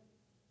 I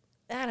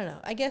don't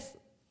know. I guess,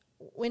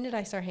 when did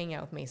I start hanging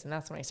out with Mason?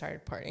 That's when I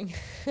started partying.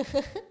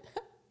 That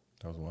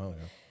was a while ago.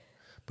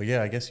 But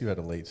yeah, I guess you had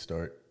a late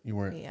start. You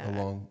weren't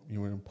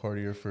you weren't a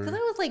partier for. Because I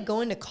was like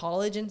going to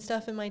college and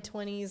stuff in my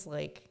 20s.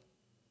 Like,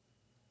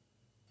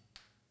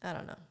 I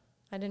don't know.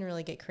 I didn't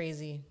really get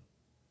crazy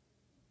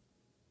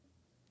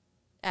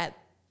at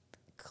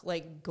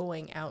like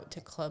going out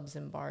to clubs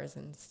and bars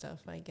and stuff,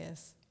 I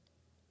guess.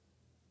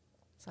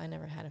 So I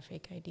never had a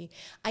fake ID.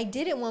 I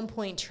did at one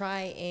point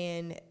try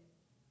and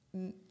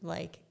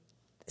like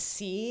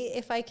see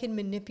if I could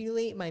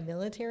manipulate my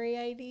military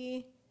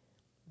ID,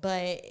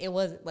 but it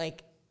wasn't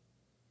like,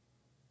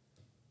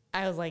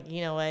 I was like,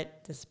 you know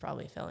what, this is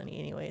probably a felony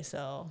anyway,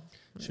 so.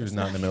 She was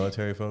not in the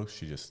military, folks.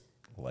 She just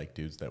liked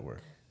dudes that were.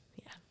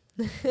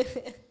 Yeah.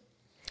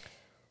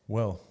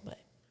 Well, But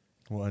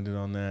we'll end it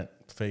on that.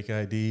 Fake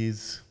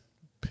IDs,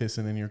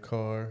 pissing in your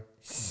car,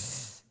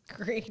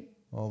 great.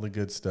 all the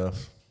good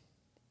stuff.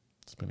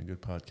 It's been a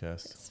good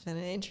podcast. It's been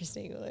an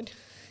interesting one.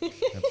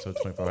 Episode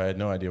 24. I had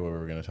no idea what we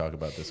were going to talk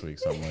about this week,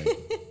 so I'm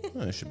like,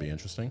 this should be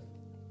interesting.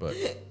 But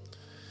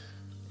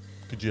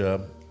good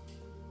job.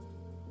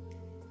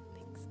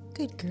 Thanks.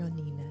 Good girl,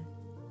 Nina.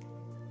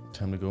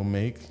 Time to go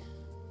make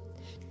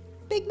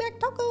Big Mac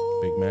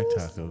tacos. Big Mac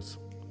tacos.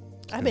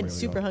 I've been really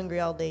super well. hungry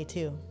all day,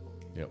 too.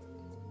 Yep.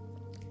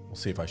 We'll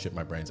see if I shit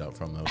my brains out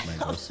from those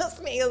mangoes. This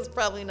meal's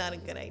probably not a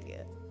good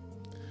idea.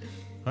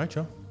 All right,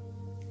 y'all.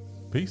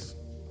 Peace.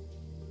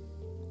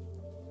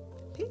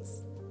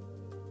 Peace.